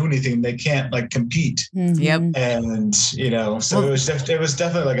don't do anything, they can't like compete. And you know, so it was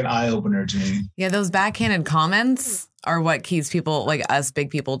definitely like an eye opener to me. Yeah, those backhanded comments are what keeps people like us big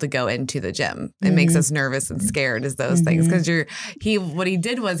people to go into the gym. It makes us nervous and scared is those things. Because what he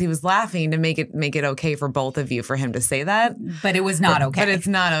did was he was laughing to make it okay for both of you for him to say that. But it was not okay. But it's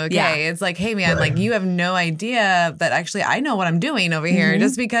not okay. Yeah. It's like, hey man, like you have no idea that actually I know what I'm doing over here.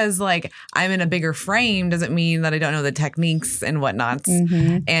 Just because like I'm in a bigger frame doesn't mean that I don't know the techniques and whatnots.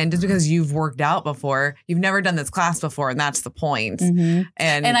 And just because you've worked out before, you've never done this class before, and that's the point. And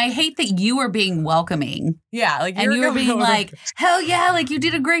I hate that you are being welcoming. Yeah, like you're being like, hell yeah, like you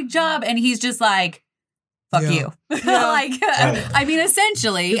did a great job. And he's just like, fuck you. Like, I mean,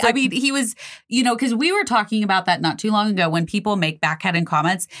 essentially, like, I mean, he was, you know, because we were talking about that not too long ago when people make backhanded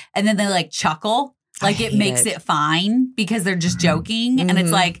comments and then they like chuckle, like it makes it fine because they're just joking. And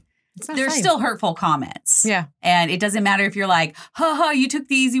it's like, they're still hurtful comments. Yeah. And it doesn't matter if you're like, haha, you took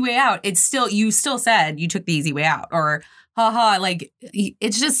the easy way out. It's still, you still said you took the easy way out, or haha, like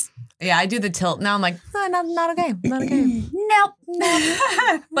it's just. Yeah, I do the tilt. Now I'm like, not okay. Not okay. Nope.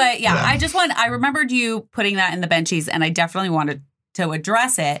 But yeah, I remembered you putting that in the benchies, and I definitely wanted to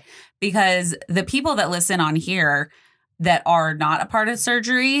address it because the people that listen on here that are not a part of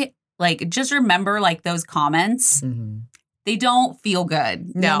surgery, like just remember like those comments, they don't feel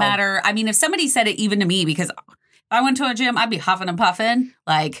good. No matter, I mean, if somebody said it even to me, because if I went to a gym, I'd be huffing and puffing,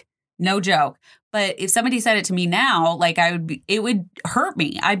 like no joke. But if somebody said it to me now, like it would hurt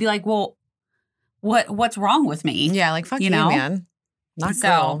me. I'd be like, well, what's wrong with me? Yeah, like fuck you, man. Not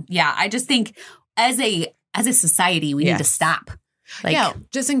so cool. Yeah, I just think as a society, we need to stop. Like, yeah,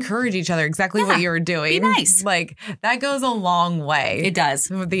 just encourage each other. Exactly what you were doing. Be nice. Like that goes a long way. It does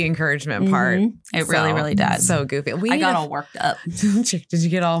with the encouragement part. It really, really does. So goofy. I got all worked up. Did you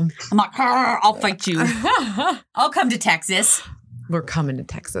get all? I'm like, I'll fight you. I'll come to Texas. We're coming to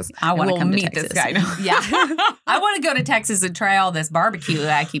Texas. I want to come meet to Texas. This guy now. Yeah. I want to go to Texas and try all this barbecue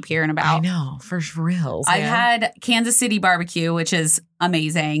that I keep hearing about. I know, for real. I've had Kansas City barbecue, which is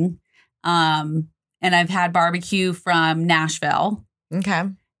amazing. And I've had barbecue from Nashville. Okay.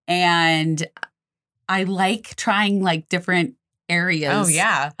 And I like trying like different areas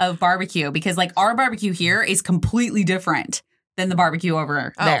of barbecue because like our barbecue here is completely different than the barbecue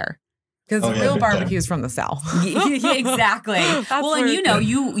over there. Because real barbecue is from the South. Yeah, exactly. Well, and you know,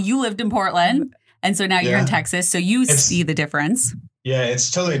 you lived in Portland, and so now you're in Texas, so you see the difference. Yeah, it's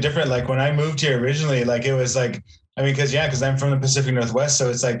totally different. Like when I moved here originally, like it was like, I mean, because I'm from the Pacific Northwest, so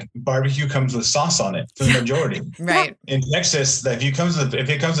it's like barbecue comes with sauce on it for the majority. Right. In Texas, if it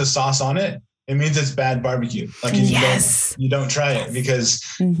comes with sauce on it, it means it's bad barbecue. Like you don't try it because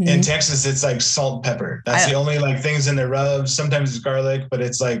in Texas it's like salt, pepper. That's the only like things in the rubs. Sometimes it's garlic, but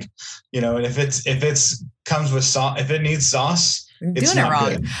it's like, you know, and if it's comes with sauce, if it needs sauce, it's doing it wrong.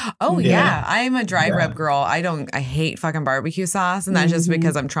 Good. Oh yeah. I'm a dry rub girl. I hate fucking barbecue sauce. And that's just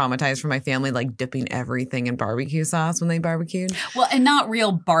because I'm traumatized from my family, like dipping everything in barbecue sauce when they barbecued. Well, and not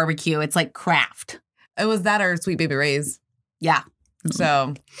real barbecue. It's like Kraft. It was that or Sweet Baby Ray's. Yeah.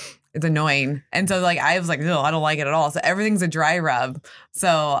 So it's annoying. And so like I was like, no, I don't like it at all. So everything's a dry rub.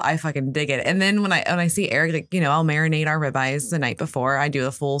 So I fucking dig it. And then when I see Eric, like, you know, I'll marinate our ribeyes the night before. I do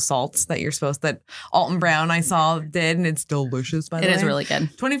the full salts that Alton Brown I saw did, and it's delicious, by the way. It is really good.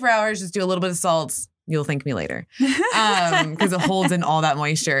 24 hours, just do a little bit of salts. You'll thank me later. Because it holds in all that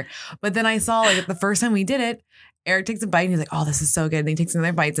moisture. But then I saw like the first time we did it, Eric takes a bite and he's like, oh, this is so good. And he takes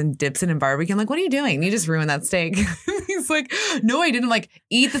another bites and dips it in barbecue. I'm like, what are you doing? You just ruined that steak. He's like, no, I didn't. I'm like,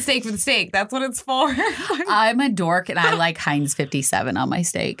 eat the steak for the steak. That's what it's for. I'm a dork and I like Heinz 57 on my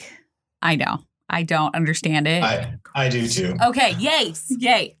steak. I know. I don't understand it. I do too. Okay.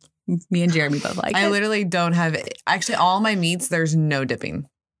 Yay. Me and Jeremy both like it. I literally don't have it. Actually, all my meats, there's no dipping.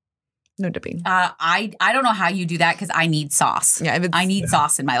 No dipping. I don't know how you do that because I need sauce. Yeah, I need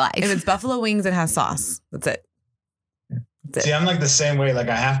sauce in my life. If it's buffalo wings, it has sauce. That's it. See, I'm like the same way. Like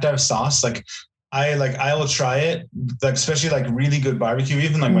I have to have sauce. Like I will try it. Like especially like really good barbecue,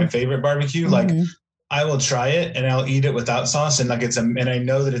 even like my favorite barbecue. Like I will try it and I'll eat it without sauce. And like and I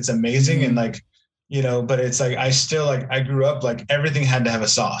know that it's amazing. And like, you know, but it's like I still like I grew up like everything had to have a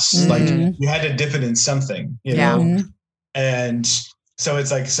sauce. Like you had to dip it in something, you know. And so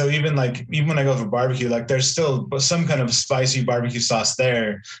it's like, so even when I go for barbecue, like there's still some kind of spicy barbecue sauce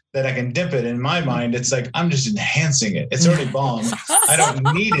there that I can dip it. In my mind, it's like, I'm just enhancing it. It's already bomb. I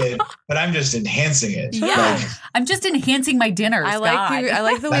don't need it, but I'm just enhancing it. Yeah. Like, I'm just enhancing my dinners. I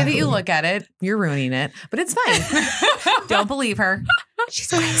like the way that you look at it. You're ruining it, but it's fine. Don't believe her. She's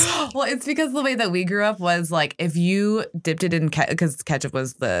crazy. Well, it's because the way that we grew up was like, if you dipped it in because ketchup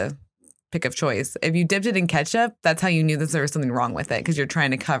was the pick of choice. If you dipped it in ketchup, that's how you knew that there was something wrong with it because you're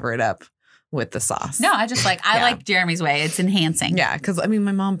trying to cover it up with the sauce. No, I like Jeremy's way. It's enhancing. Yeah, because I mean,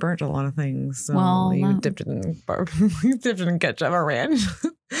 my mom burnt a lot of things. So you dipped it in ketchup or ranch.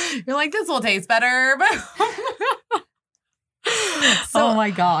 You're like, this will taste better. So, oh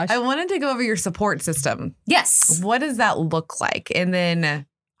my gosh. I wanted to go over your support system. Yes. What does that look like? And then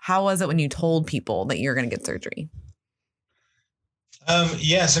how was it when you told people that you're going to get surgery?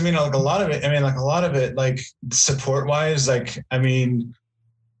 Yes. I mean, like a lot of it, like support wise, like, I mean,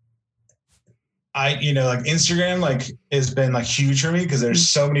 like Instagram, like has been like huge for me because there's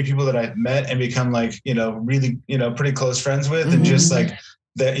so many people that I've met and become like, you know, really, you know, pretty close friends with and just like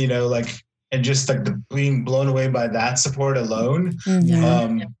that, you know, like, and just like being blown away by that support alone.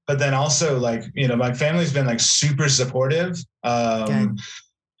 But then also like, you know, my family's been like super supportive. And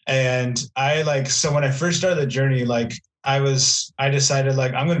I like, so when I first started the journey, like I decided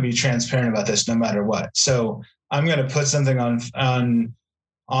like, I'm going to be transparent about this no matter what. So I'm going to put something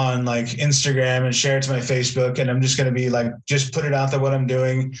on like Instagram and share it to my Facebook. And I'm just going to be like, just put it out there, what I'm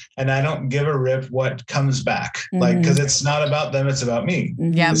doing. And I don't give a rip what comes back. Like, cause it's not about them. It's about me.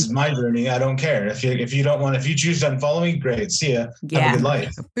 Yeah. This is my journey. I don't care. If you choose to unfollow me, great. See ya. Have a good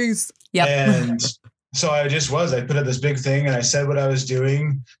life. Peace. Yep. And so I put up this big thing and I said what I was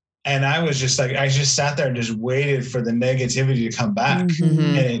doing. And I was just like, I just sat there and just waited for the negativity to come back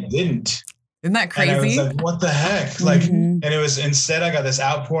and it didn't. Isn't that crazy? And I was like, what the heck? Like, and it was, instead I got this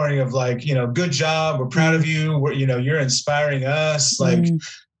outpouring of like, you know, good job. We're proud of you. You're inspiring us. Like,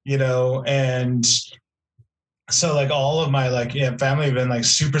 you know, and so like all of my family have been like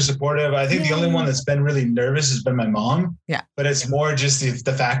super supportive. I think the only one that's been really nervous has been my mom. Yeah. But it's more just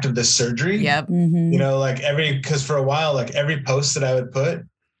the fact of the surgery. Yep. You know, like because for a while, like every post that I would put,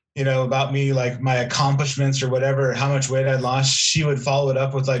 you know, about me, like my accomplishments or whatever, how much weight I'd lost, she would follow it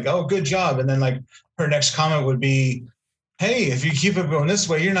up with like, oh, good job. And then like her next comment would be, hey, if you keep it going this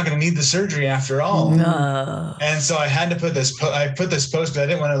way, you're not going to need the surgery after all. No. And so I had to put this, I put this post, but I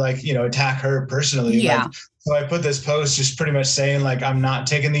didn't want to like, you know, attack her personally. Yeah. Like, so I put this post just pretty much saying like, I'm not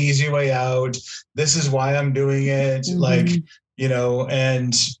taking the easy way out. This is why I'm doing it. Like, you know,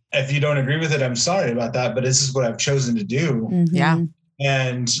 and if you don't agree with it, I'm sorry about that, but this is what I've chosen to do. Yeah.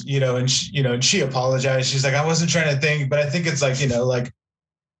 And, you know, and she apologized. She's like, I wasn't trying to think, but I think it's like, you know, like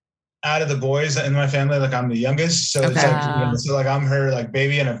out of the boys in my family, like I'm the youngest. So it's like, you know, so like I'm her like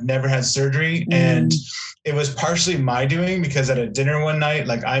baby and I've never had surgery. And it was partially my doing because at a dinner one night,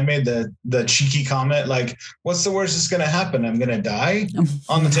 like I made the cheeky comment, like, what's the worst that's going to happen? I'm going to die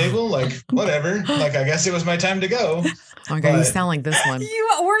on the table. Like, whatever. Like, I guess it was my time to go. Oh my God, you sound like this one.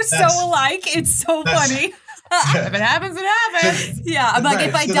 We're so alike. It's so funny. If it happens, it happens. Yeah. I'm like,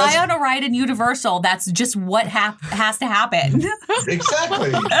 if I die on a ride in Universal, that's just what has to happen.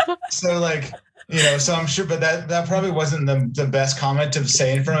 Exactly. So like, you know, so I'm sure, but that probably wasn't the best comment to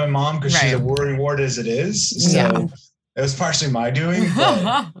say in front of my mom because she's a worry ward as it is. So it was partially my doing.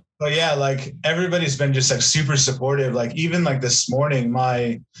 But yeah, like everybody's been just like super supportive. Like even like this morning,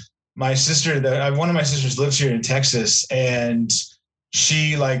 my sister, one of my sisters lives here in Texas and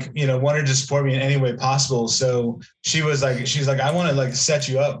she like, you know, wanted to support me in any way possible. So she's like, I want to like set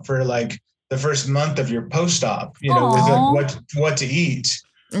you up for like the first month of your post-op, you know, with like what to eat.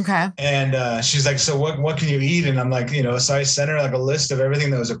 Okay. And she's like, so what can you eat? And I'm like, you know, so I sent her like a list of everything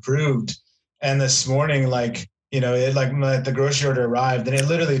that was approved. And this morning, like, you know, it like the grocery order arrived and it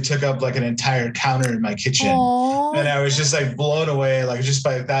literally took up like an entire counter in my kitchen. Aww. And I was just like blown away, like just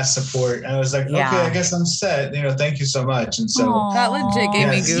by that support. And I was like, okay, I guess I'm set. You know, thank you so much. And so that legit gave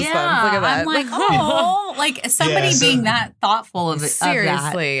me goosebumps. Yeah, look at that. I'm like, like somebody being that thoughtful of it.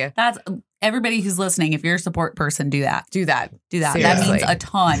 Seriously. That's everybody who's listening, if you're a support person, do that. Do that. Seriously. That means a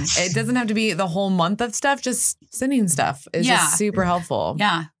ton. It doesn't have to be the whole month of stuff. Just sending stuff is just super helpful.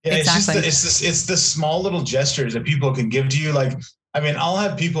 Yeah, exactly. It's the small little gestures that people can give to you. Like, I mean, I'll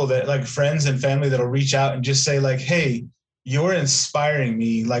have people that like friends and family that'll reach out and just say like, hey, you're inspiring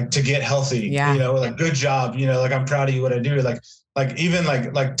me like to get healthy. Yeah. You know, like good job. You know, like I'm proud of you, what I do. Like even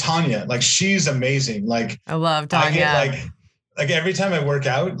like Tanya, like she's amazing. Like I love Tanya. I get like every time I work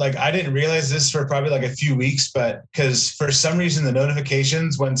out, like I didn't realize this for probably like a few weeks, but because for some reason the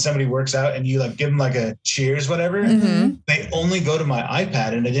notifications when somebody works out and you like give them like a cheers, whatever, they only go to my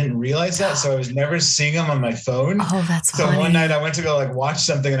iPad, and I didn't realize that. So I was never seeing them on my phone. Oh, that's so funny. One night I went to go like watch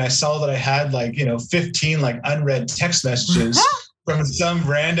something, and I saw that I had like, 15 like unread text messages from some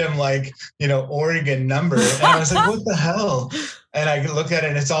random like, Oregon number. And I was like, what the hell? And I look at it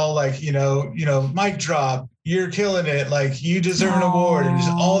and it's all like, mic drop, you're killing it. Like you deserve an award, and just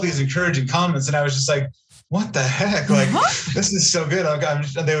all these encouraging comments. And I was just like, what the heck? Like, this is so good.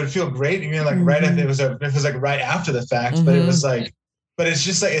 They would feel great. Like right after it was like right after the fact, but it was like, but it's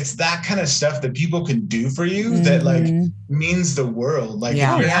just like, it's that kind of stuff that people can do for you that like means the world. Like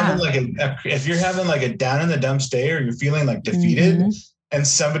if you're having like a down in the dumps day, or you're feeling like defeated, and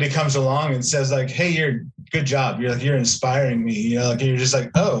somebody comes along and says like, hey, you're good job. You're inspiring me. Like you're just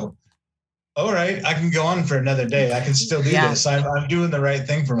like, oh, all right, I can go on for another day. I can still do this. I'm doing the right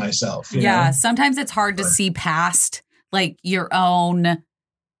thing for myself. You know? Sometimes it's hard to see past like your own,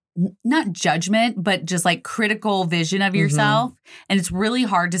 not judgment, but just like critical vision of yourself. And it's really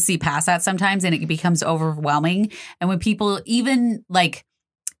hard to see past that sometimes, and it becomes overwhelming. And when people even like,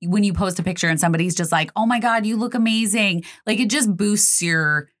 when you post a picture and somebody's just like, oh my God, you look amazing. Like it just boosts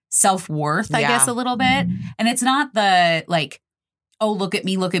your self-worth, I guess, a little bit. And it's not the like, oh, look at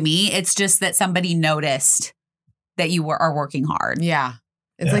me. It's just that somebody noticed that you are working hard. Yeah.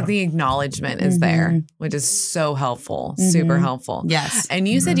 It's like the acknowledgement is there, which is so helpful, super helpful. Yes. And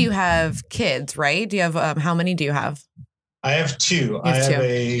you said you have kids, right? Do you have, how many do you have? I have two.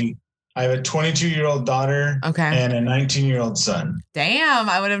 I have a 22-year-old daughter and a 19-year-old son. Damn,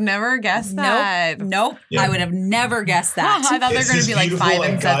 I would have never guessed that. Nope. Yeah. I would have never guessed that. I thought they were going to be like 5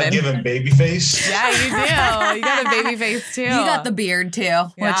 and 7. God-given baby face. Yeah, you do. You got a baby face too. You got the beard too,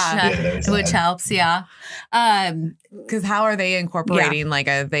 which helps. Yeah. Because how are they incorporating? Like,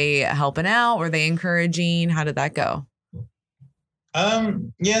 are they helping out? Were they encouraging? How did that go?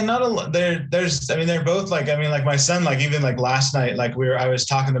 Not a lot. They're both like, like my son, like even like last night, like I was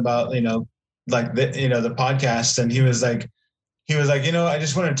talking about, the podcast, and he was like, I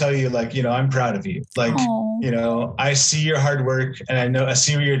just want to tell you, like, I'm proud of you. Like, I see your hard work, and I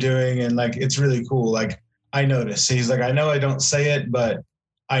see what you're doing, and like, it's really cool. Like I notice. He's like, I know I don't say it, but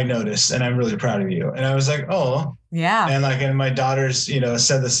I notice, and I'm really proud of you. And I was like, oh yeah. And my daughter's,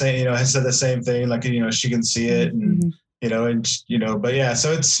 said the same, has said the same thing. Like, she can see it, and but yeah,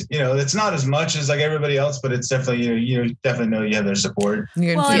 so it's, it's not as much as like everybody else, but it's definitely, you definitely know you have their support.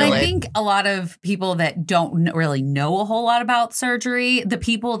 Well, and I think a lot of people that don't really know a whole lot about surgery, the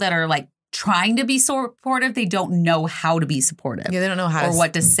people that are like trying to be supportive, they don't know how to be supportive. Yeah, they don't know how or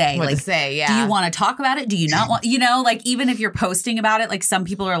what to say. What to say, yeah. Do you want to talk about it? Do you not want, like even if you're posting about it, like some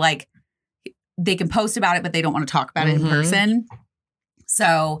people are like, they can post about it, but they don't want to talk about it in person.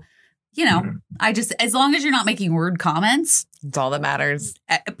 So I just, as long as you're not making rude comments. It's all that matters.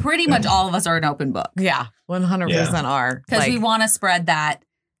 Pretty much all of us are an open book. Yeah, 100% are. Because we want to spread that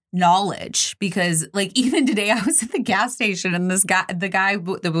knowledge. Because like even today I was at the gas station, and the guy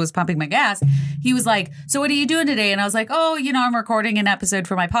that was pumping my gas, he was like, so what are you doing today? And I was like, oh, I'm recording an episode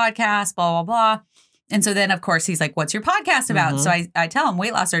for my podcast, blah, blah, blah. And so then, of course, he's like, what's your podcast about? So I tell him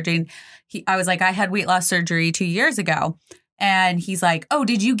weight loss surgery. And I was like, I had weight loss surgery 2 years ago. And he's like, oh,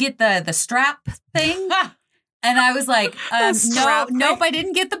 did you get the strap thing? And I was like, nope, I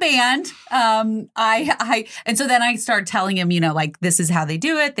didn't get the band. And so then I started telling him, like, this is how they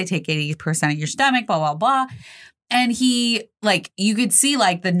do it. They take 80% of your stomach, blah, blah, blah. And he, like, you could see,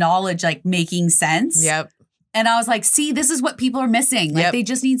 like, the knowledge, like, making sense. Yep. And I was like, see, this is what people are missing. Like, they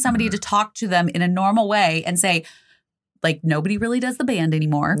just need somebody to talk to them in a normal way and say, like, nobody really does the band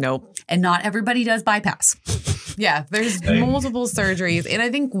anymore. Nope. And not everybody does bypass. Yeah, there's multiple surgeries. And I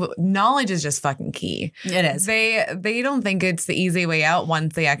think knowledge is just fucking key. It is. They don't think it's the easy way out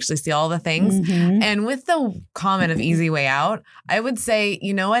once they actually see all the things. And with the comment of easy way out, I would say,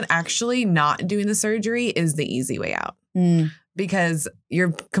 you know what? Actually not doing the surgery is the easy way out. Because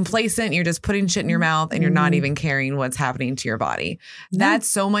you're complacent, you're just putting shit in your mouth, and you're not even caring what's happening to your body. That's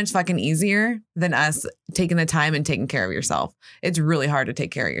so much fucking easier than us taking the time and taking care of yourself. It's really hard to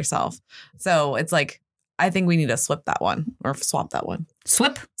take care of yourself. So it's like, I think we need to swap that one. Swap that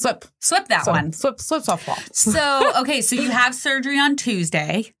So, one. Swap. So, okay. So you have surgery on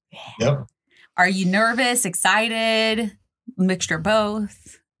Tuesday. Yep. Are you nervous, excited, mixture of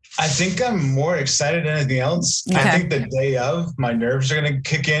both? I think I'm more excited than anything else. Okay. I think the day of, my nerves are going to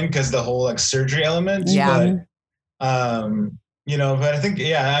kick in because the whole like surgery element. Yeah. But, but I think,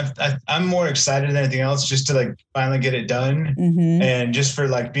 I'm more excited than anything else just to like finally get it done. Mm-hmm. And just for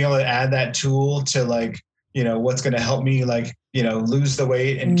like being able to add that tool to like, what's going to help me like, lose the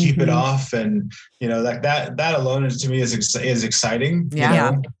weight and keep it off. And, like that alone is to me is exciting.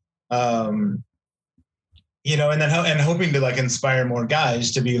 Yeah. And then hoping to like inspire more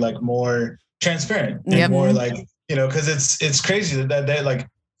guys to be like more transparent and more like, cause it's crazy that like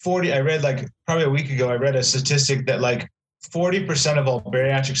 40, I read like probably a week ago, I read a statistic that like 40% of all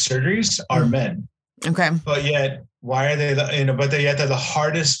bariatric surgeries are men. Okay. But yet, why are they, yet they're the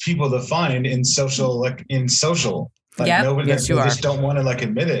hardest people to find in social. Like nobody, Yes, they just don't want to like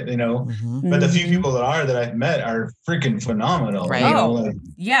admit it, but the few people that I've met are freaking phenomenal. Right.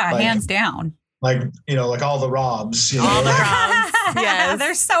 Hands down. Like, like all the Robs, All the Robs. Yes.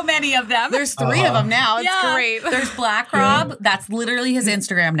 There's so many of them. There's 3 of them now. It's great. There's Black Rob. That's literally his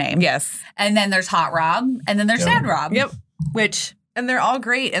Instagram name. Yes. And then there's Hot Rob. And then there's Sad Rob. Yep. And they're all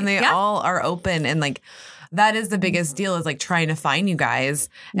great. And they all are open. And like, that is the biggest deal is like trying to find you guys.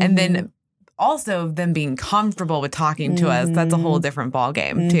 And then also them being comfortable with talking to us. That's a whole different ball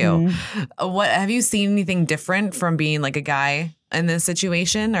game too. What have you seen anything different from being like a guy in this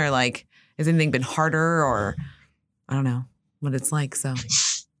situation, or like has anything been harder, or I don't know what it's like? So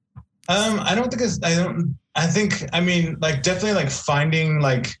I mean, like definitely like finding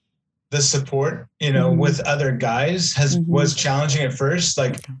like the support, with other guys was challenging at first.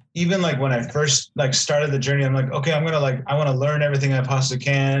 Like even like when I first like started the journey, I'm like, okay, I want to learn everything I possibly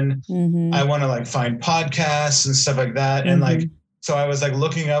can. I want to like find podcasts and stuff like that. And like, so I was like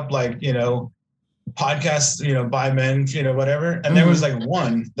looking up like, podcasts, by men, whatever. And there was like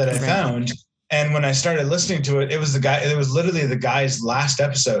one that I found. And when I started listening to it, it was literally the guy's last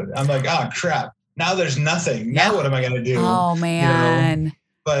episode. I'm like, oh crap. Now there's nothing. Now what am I going to do? Oh man.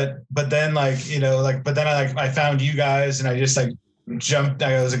 But then I found you guys and I just like jumped.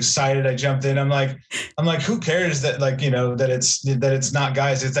 I was excited. I jumped in. I'm like, who cares that like, that it's not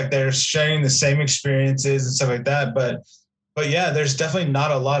guys. It's like they're sharing the same experiences and stuff like that. But yeah, there's definitely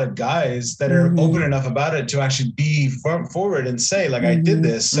not a lot of guys that are open enough about it to actually be forward and say like, I did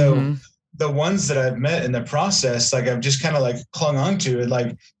this. So the ones that I've met in the process, like I've just kind of like clung on to it,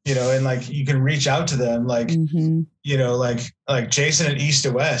 like, and like you can reach out to them, like, like Jason at East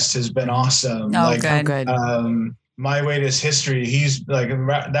to West has been awesome. Oh, like, good. My Weight is History. He's like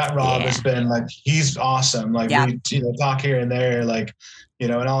that Rob has been like, he's awesome. Like we, talk here and there, like,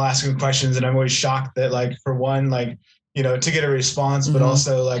 and I'll ask him questions and I'm always shocked that like, for one, like, to get a response, but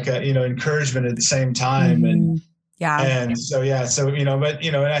also like, encouragement at the same time. And so, and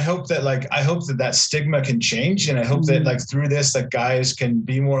I hope that that stigma can change. And I hope that like through this, like guys can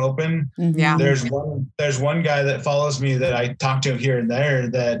be more open. Yeah. There's one guy that follows me that I talk to here and there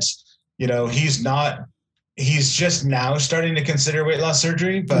that, he's just now starting to consider weight loss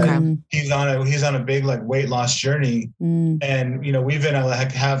surgery, but he's on a big like weight loss journey. And, we've been able to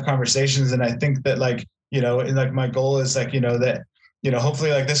have conversations. And I think that like, and like my goal is like, that,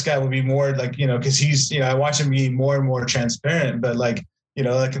 hopefully like this guy will be more like, cause he's, I watch him be more and more transparent, but like,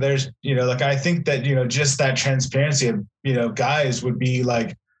 like there's, like, I think that, just that transparency of, guys would be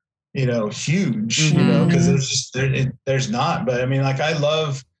like, huge, cause there's not, but I mean, like, I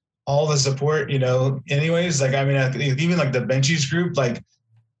love all the support, anyways, like, I mean, even like the Benchies group, like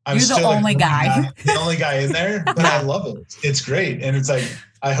you're the only guy, the only guy in there, but I love it. It's great. And it's like,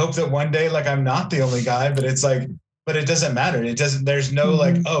 I hope that one day, like, I'm not the only guy, but it's like, but it doesn't matter. There's no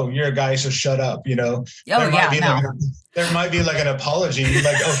like, oh, you're a guy, so shut up, there might be like an apology,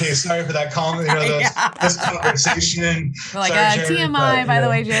 like, okay, sorry for that comment, this conversation. Like TMI, by the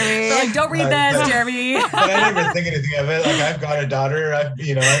way, Jeremy. Like, don't read this, Jeremy. But I never think anything of it. Like, I've got a daughter.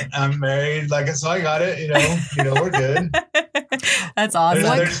 I'm married. Like, so I got it. We're good. That's awesome.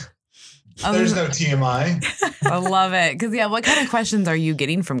 There's no TMI. I love it. Because what kind of questions are you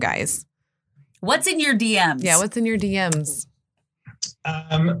getting from guys? What's in your DMs? Yeah, what's in your DMs?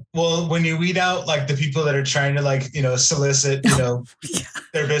 Well, when you weed out like the people that are trying to like, solicit,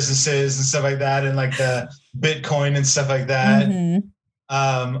 their businesses and stuff like that, and like the Bitcoin and stuff like that,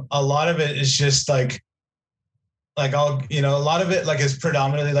 a lot of it is just like a lot of it like is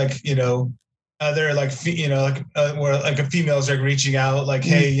predominantly like, other like, where like a females are reaching out like,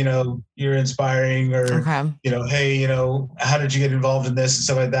 hey, you're inspiring, or, hey, how did you get involved in this and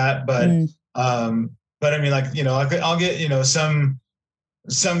stuff like that? But, but I mean, like, I'll get,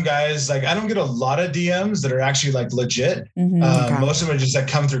 some guys, like, I don't get a lot of DMs that are actually like legit. Most of them are just like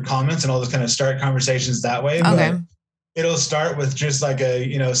come through comments and all this kind of start conversations that way. Okay. But it'll start with just like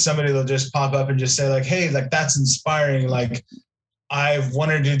somebody will just pop up and just say like, hey, like, that's inspiring. Like, I've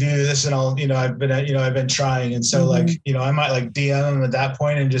wanted to do this and I've been trying. And so like, I might like DM them at that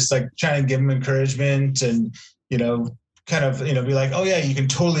point and just like try and give them encouragement and, kind of, be like, oh yeah, you can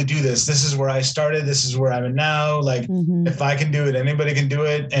totally do this. This is where I started. This is where I'm at now. Like, if I can do it, anybody can do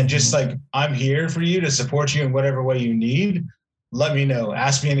it. And just like, I'm here for you to support you in whatever way you need. Let me know.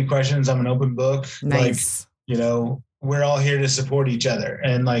 Ask me any questions. I'm an open book. Nice. Like, we're all here to support each other.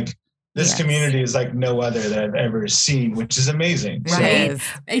 And like, this community is like no other that I've ever seen, which is amazing. Right.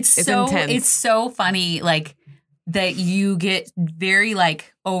 So, It's so funny, like, that you get very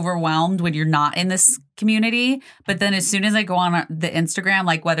like overwhelmed when you're not in this community. But then as soon as I go on the Instagram,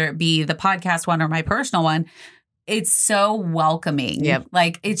 like whether it be the podcast one or my personal one, it's so welcoming. Yep.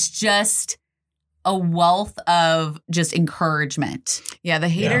 Like, it's just a wealth of just encouragement. Yeah. The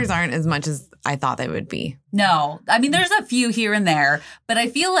haters aren't as much as I thought they would be. No, I mean, there's a few here and there, but I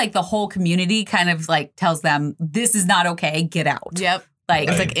feel like the whole community kind of like tells them this is not okay. Get out. Yep. Like,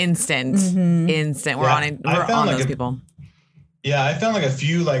 it's like instant. We're on it. We're on those people. Yeah. I found like a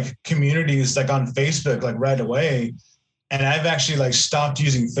few like communities like on Facebook, like right away. And I've actually like stopped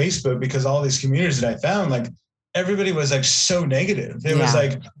using Facebook because all these communities that I found, like, everybody was like so negative. It was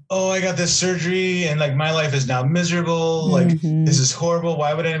like, oh, I got this surgery and like my life is now miserable. Like, this is horrible.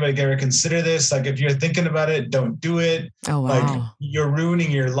 Why would anybody ever consider this? Like, if you're thinking about it, don't do it. Oh, wow. Like, you're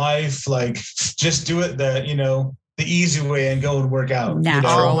ruining your life. Like, just do it the easy way and go and work out.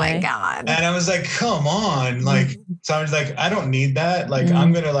 Oh my God. And I was like, come on. Like, so I was like, I don't need that. Like,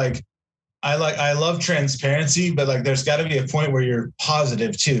 I'm going to like, I love transparency, but like, there's got to be a point where you're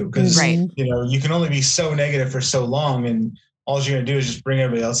positive too. Cause you can only be so negative for so long and all you're going to do is just bring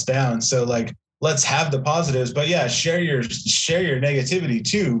everybody else down. So like, let's have the positives, but yeah, share your negativity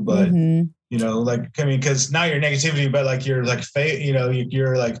too. But like, I mean, cause now your negativity, but like, you're like,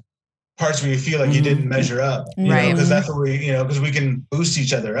 you're like parts where you feel like you didn't measure up, because that's what because we can boost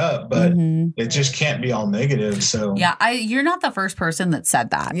each other up, but it just can't be all negative. So you're not the first person that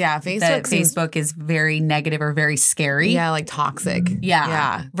said that. Yeah, Facebook is very negative or very scary. Yeah, like toxic.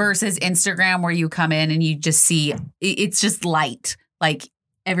 Yeah. Versus Instagram, where you come in and you just see it's just light. Like,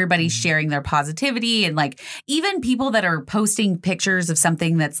 everybody's sharing their positivity, and like even people that are posting pictures of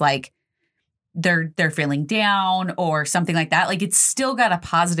something that's like they're feeling down or something like that. Like, it's still got a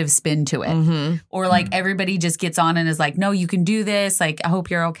positive spin to it. Or like everybody just gets on and is like, no, you can do this. Like, I hope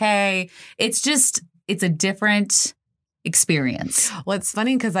you're okay. It's a different experience. Well, it's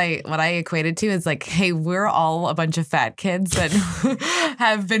funny because what I equated to is like, hey, we're all a bunch of fat kids that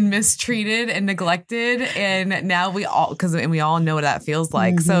have been mistreated and neglected, and now we all know what that feels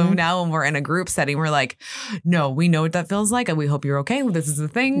like. So now when we're in a group setting, we're like, no, we know what that feels like, and we hope you're okay. This is the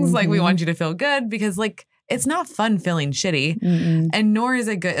things like we want you to feel good, because like, it's not fun feeling shitty, and nor is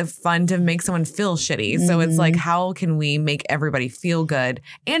it fun to make someone feel shitty. So it's like, how can we make everybody feel good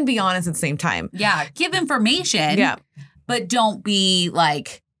and be honest at the same time? Yeah, give information. Yeah. But don't be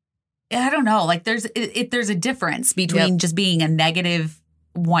like, I don't know, like there's a difference between just being a negative,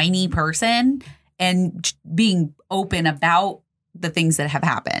 whiny person and being open about the things that have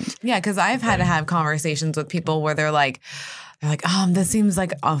happened. Yeah, because I've had to have conversations with people where they're like, this seems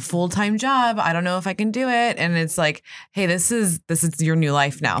like a full-time job. I don't know if I can do it. And it's like, hey, this is your new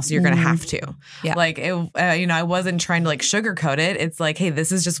life now. So you're going to have to. Yeah. Like, I wasn't trying to like sugarcoat it. It's like, hey,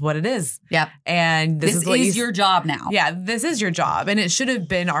 this is just what it is. Yeah. And this is your job now. Yeah. This is your job. And it should have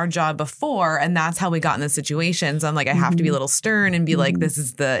been our job before. And that's how we got in this situation. So I'm like, I have to be a little stern and be like, this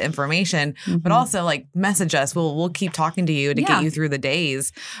is the information, but also like message us. We'll keep talking to you to get you through the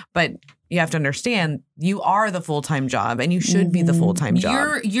days. But you have to understand, you are the full-time job, and you should be the full-time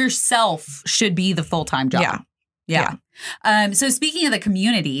job. Yourself should be the full-time job. Yeah. So speaking of the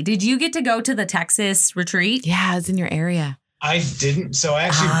community, did you get to go to the Texas retreat? Yeah, it's in your area. I didn't. So I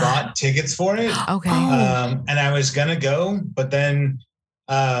actually bought tickets for it. Okay. And I was going to go, but then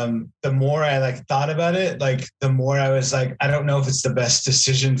the more I like thought about it, like the more I was like, I don't know if it's the best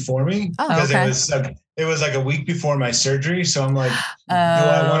decision for me, because it was like a week before my surgery. So I'm like, do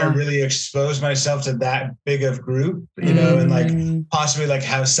I want to really expose myself to that big of group, and like possibly like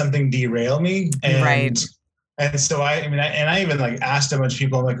have something derail me? And so I even like asked a bunch of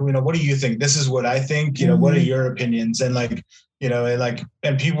people, I'm like, what do you think? This is what I think, what are your opinions? And like,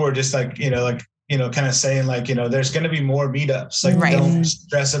 and people were just like, kind of saying like, there's going to be more meetups. Like, don't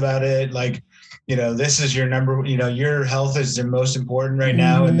stress about it. Like, this is your number, your health is the most important right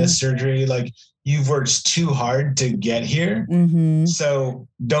now in this surgery. Like, you've worked too hard to get here. So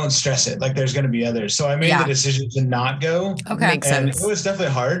don't stress it. Like, there's going to be others. So I made the decision to not go. Okay. Makes sense. It was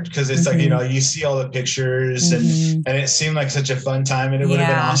definitely hard because it's like, you see all the pictures and it seemed like such a fun time, and it would have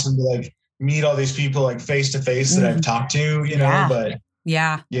been awesome to like meet all these people like face to face that I've talked to, but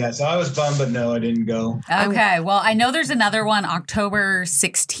so I was bummed, but no, I didn't go. Okay. Well, I know there's another one October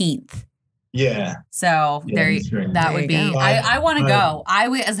 16th. Yeah. So that would be, I want to go. I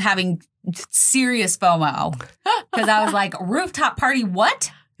was having serious FOMO because I was like, rooftop party,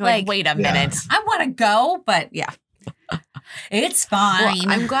 what? Like, wait a minute. I want to go, but it's fine. Well,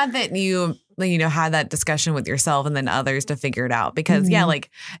 I'm glad that you had that discussion with yourself and then others to figure it out, because like,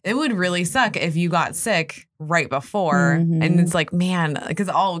 it would really suck if you got sick right before and it's like, man, because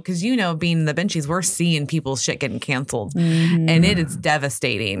being the benchies, we're seeing people's shit getting canceled and it is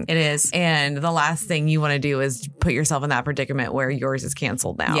devastating. It is. And the last thing you want to do is put yourself in that predicament where yours is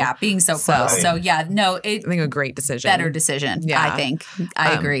canceled now. Yeah, being so close. So I think a great decision. Better decision. Yeah. I think.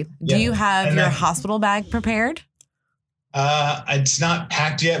 I agree. Do you have your hospital bag prepared? It's not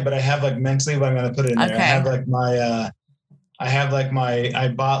packed yet, but I have like mentally what I'm going to put it in there. Okay. I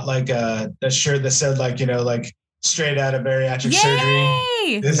bought like a shirt that said like, like straight out of bariatric surgery.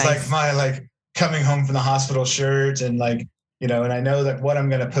 It's like my like coming home from the hospital shirt, and like, and I know like what I'm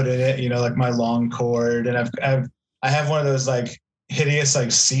going to put in it, like my long cord, and I have one of those like hideous like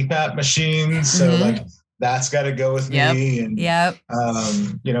CPAP machines. So like, that's got to go with me. And, and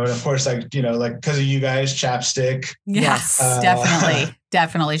of course, like, like because of you guys, chapstick. Yes,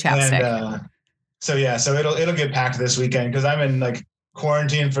 definitely chapstick. And, so it'll get packed this weekend because I'm in like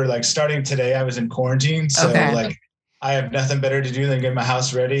quarantine for like starting today. I was in quarantine. So like, I have nothing better to do than get my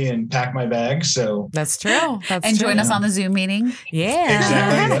house ready and pack my bag. So that's true. And join us on the Zoom meeting. Yeah.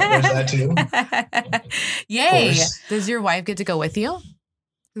 Exactly. There's that too. Yay. Does your wife get to go with you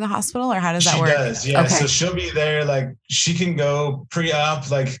to the hospital, or how does that work? She does, yeah. Okay. So she'll be there. Like, she can go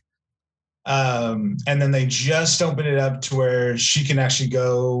pre-op, like, and then they just opened it up to where she can actually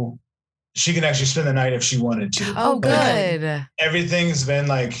go. She can actually spend the night if she wanted to. Oh, good. Everything's been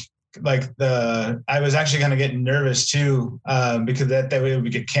like I was actually kind of getting nervous too, because that way it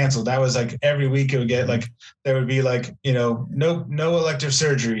would get canceled. That was like every week it would get like, there would be like, no elective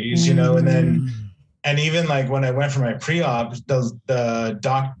surgeries, and then. And even like when I went for my pre-op, the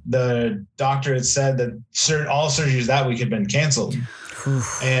doctor had said that all surgeries that week had been canceled.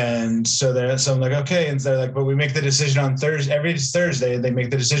 And so I'm like, okay. And they're like, but we make the decision on Thursday. Every Thursday, they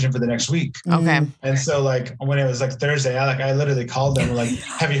make the decision for the next week. Okay. And so like when it was like Thursday, I literally called them like,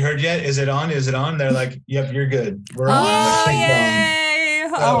 have you heard yet? Is it on? Is it on? They're like, yep, you're good. We're on. Yay.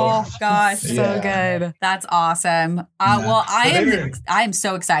 Oh gosh. So good. That's awesome. Well, I'm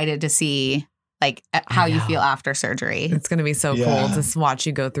so excited to see like how you feel after surgery. It's going to be so cool to watch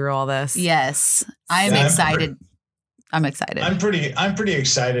you go through all this. Yes. I'm excited. I'm excited. I'm pretty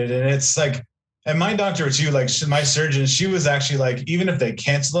excited. And it's like, and my doctor too, like my surgeon, she was actually like, even if they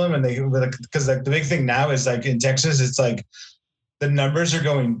cancel them and because like the big thing now is like in Texas, it's like the numbers are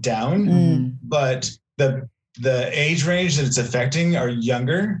going down, but the age range that it's affecting are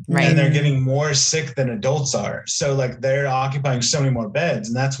younger, and they're getting more sick than adults are. So like they're occupying so many more beds,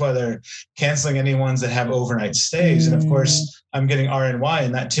 and that's why they're canceling any ones that have overnight stays. And of course I'm getting RNY,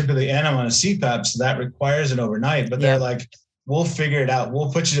 and that typically, and I'm on a CPAP, so that requires an overnight, but they're like, we'll figure it out.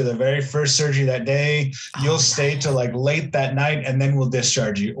 We'll put you to the very first surgery that day. You'll stay till like late that night, and then we'll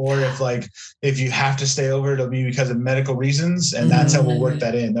discharge you. Or if you have to stay over, it'll be because of medical reasons, and that's how we'll work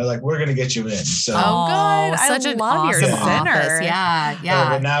that in. They're like, we're going to get you in. So, good. Such I an love awesome your center. Yeah.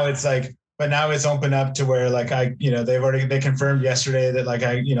 But now it's like, now it's open up to where like they confirmed yesterday that like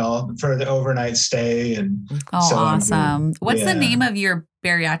for the overnight stay. And so awesome. What's the name of your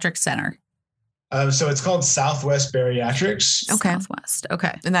bariatric center? So it's called Southwest Bariatrics. Okay. Southwest.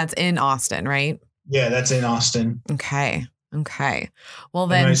 Okay. And that's in Austin, right? Yeah, that's in Austin. Okay. Well,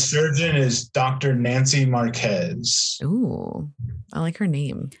 then. And my surgeon is Dr. Nancy Marquez. Ooh, I like her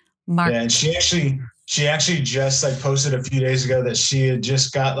name. Yeah, and she actually just like posted a few days ago that she had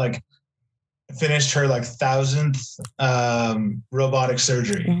just got like finished her like 1,000th robotic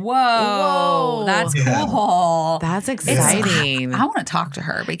surgery. Whoa, that's cool. That's exciting. I want to talk to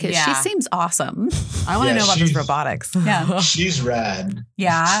her because she seems awesome. I want to know about this robotics. Yeah, she's rad.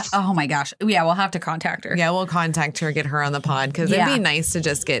 Yeah. Oh my gosh. Yeah, we'll have to contact her. Yeah, we'll contact her, get her on the pod, because it'd be nice to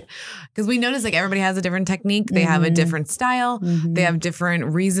just because we notice like everybody has a different technique. They have a different style. They have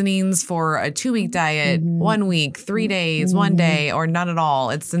different reasonings for a 2-week diet, 1 week, 3 days, 1 day, or none at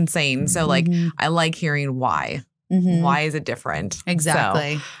all. It's insane. So like, I like hearing why. Why is it different?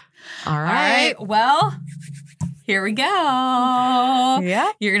 Exactly. All right. Well, here we go.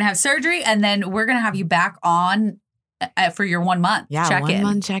 Yeah. You're going to have surgery, and then we're going to have you back on for your 1 month check-in. 1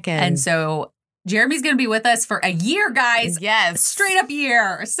 month check-in. And so Jeremy's going to be with us for a year, guys. Yes. Straight up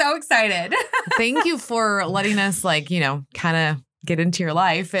year. So excited. Thank you for letting us, kind of get into your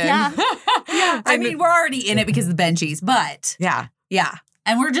life. And Yeah. I mean, we're already in it because of the benchies, but yeah.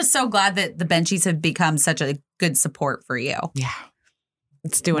 And we're just so glad that the benchies have become such a good support for you. Yeah.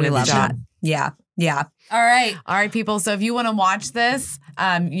 It's doing We its love job. that. Yeah. All right. All right, people. So if you want to watch this,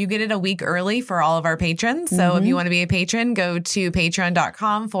 you get it a week early for all of our patrons. So if you want to be a patron, go to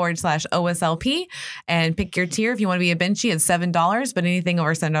patreon.com/OSLP and pick your tier. If you want to be a Benchy, it's $7, but anything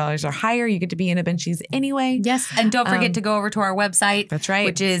over $7 or higher, you get to be in a Benchies anyway. Yes. And don't forget to go over to our website. That's right.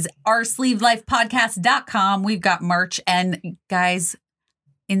 Which is oursleevelifepodcast.com. We've got merch. And guys,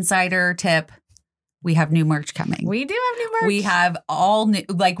 insider tip. We have new merch coming. We do have new merch. We have all new,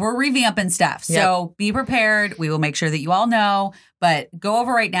 we're revamping stuff. So be prepared. We will make sure that you all know, but go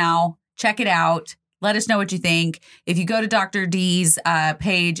over right now, check it out. Let us know what you think. If you go to Dr. D's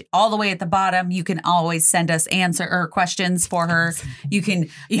page all the way at the bottom, you can always send us questions for her. You can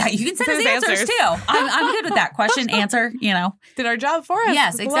send us answers too. I'm good with that. Question, answer, Did our job for us.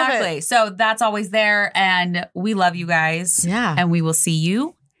 Yes, exactly. So that's always there. And we love you guys. Yeah. And we will see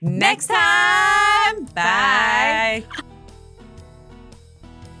you Next time. Bye.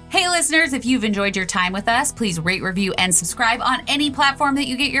 Hey, listeners, if you've enjoyed your time with us, please rate, review, and subscribe on any platform that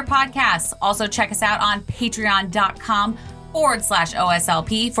you get your podcasts. Also, check us out on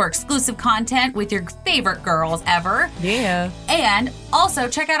patreon.com/OSLP for exclusive content with your favorite girls ever. Yeah. And also,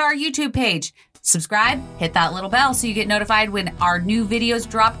 check out our YouTube page. Subscribe, hit that little bell so you get notified when our new videos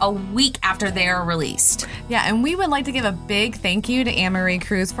drop a week after they are released. Yeah, and we would like to give a big thank you to Anne-Marie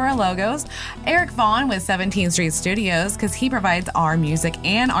Cruz for our logos, Eric Vaughn with 17th Street Studios because he provides our music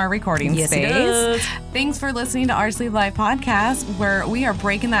and our recording Yes, space. he does. Thanks for listening to Our Sleeve Life podcast, where we are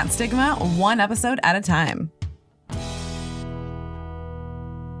breaking that stigma one episode at a time.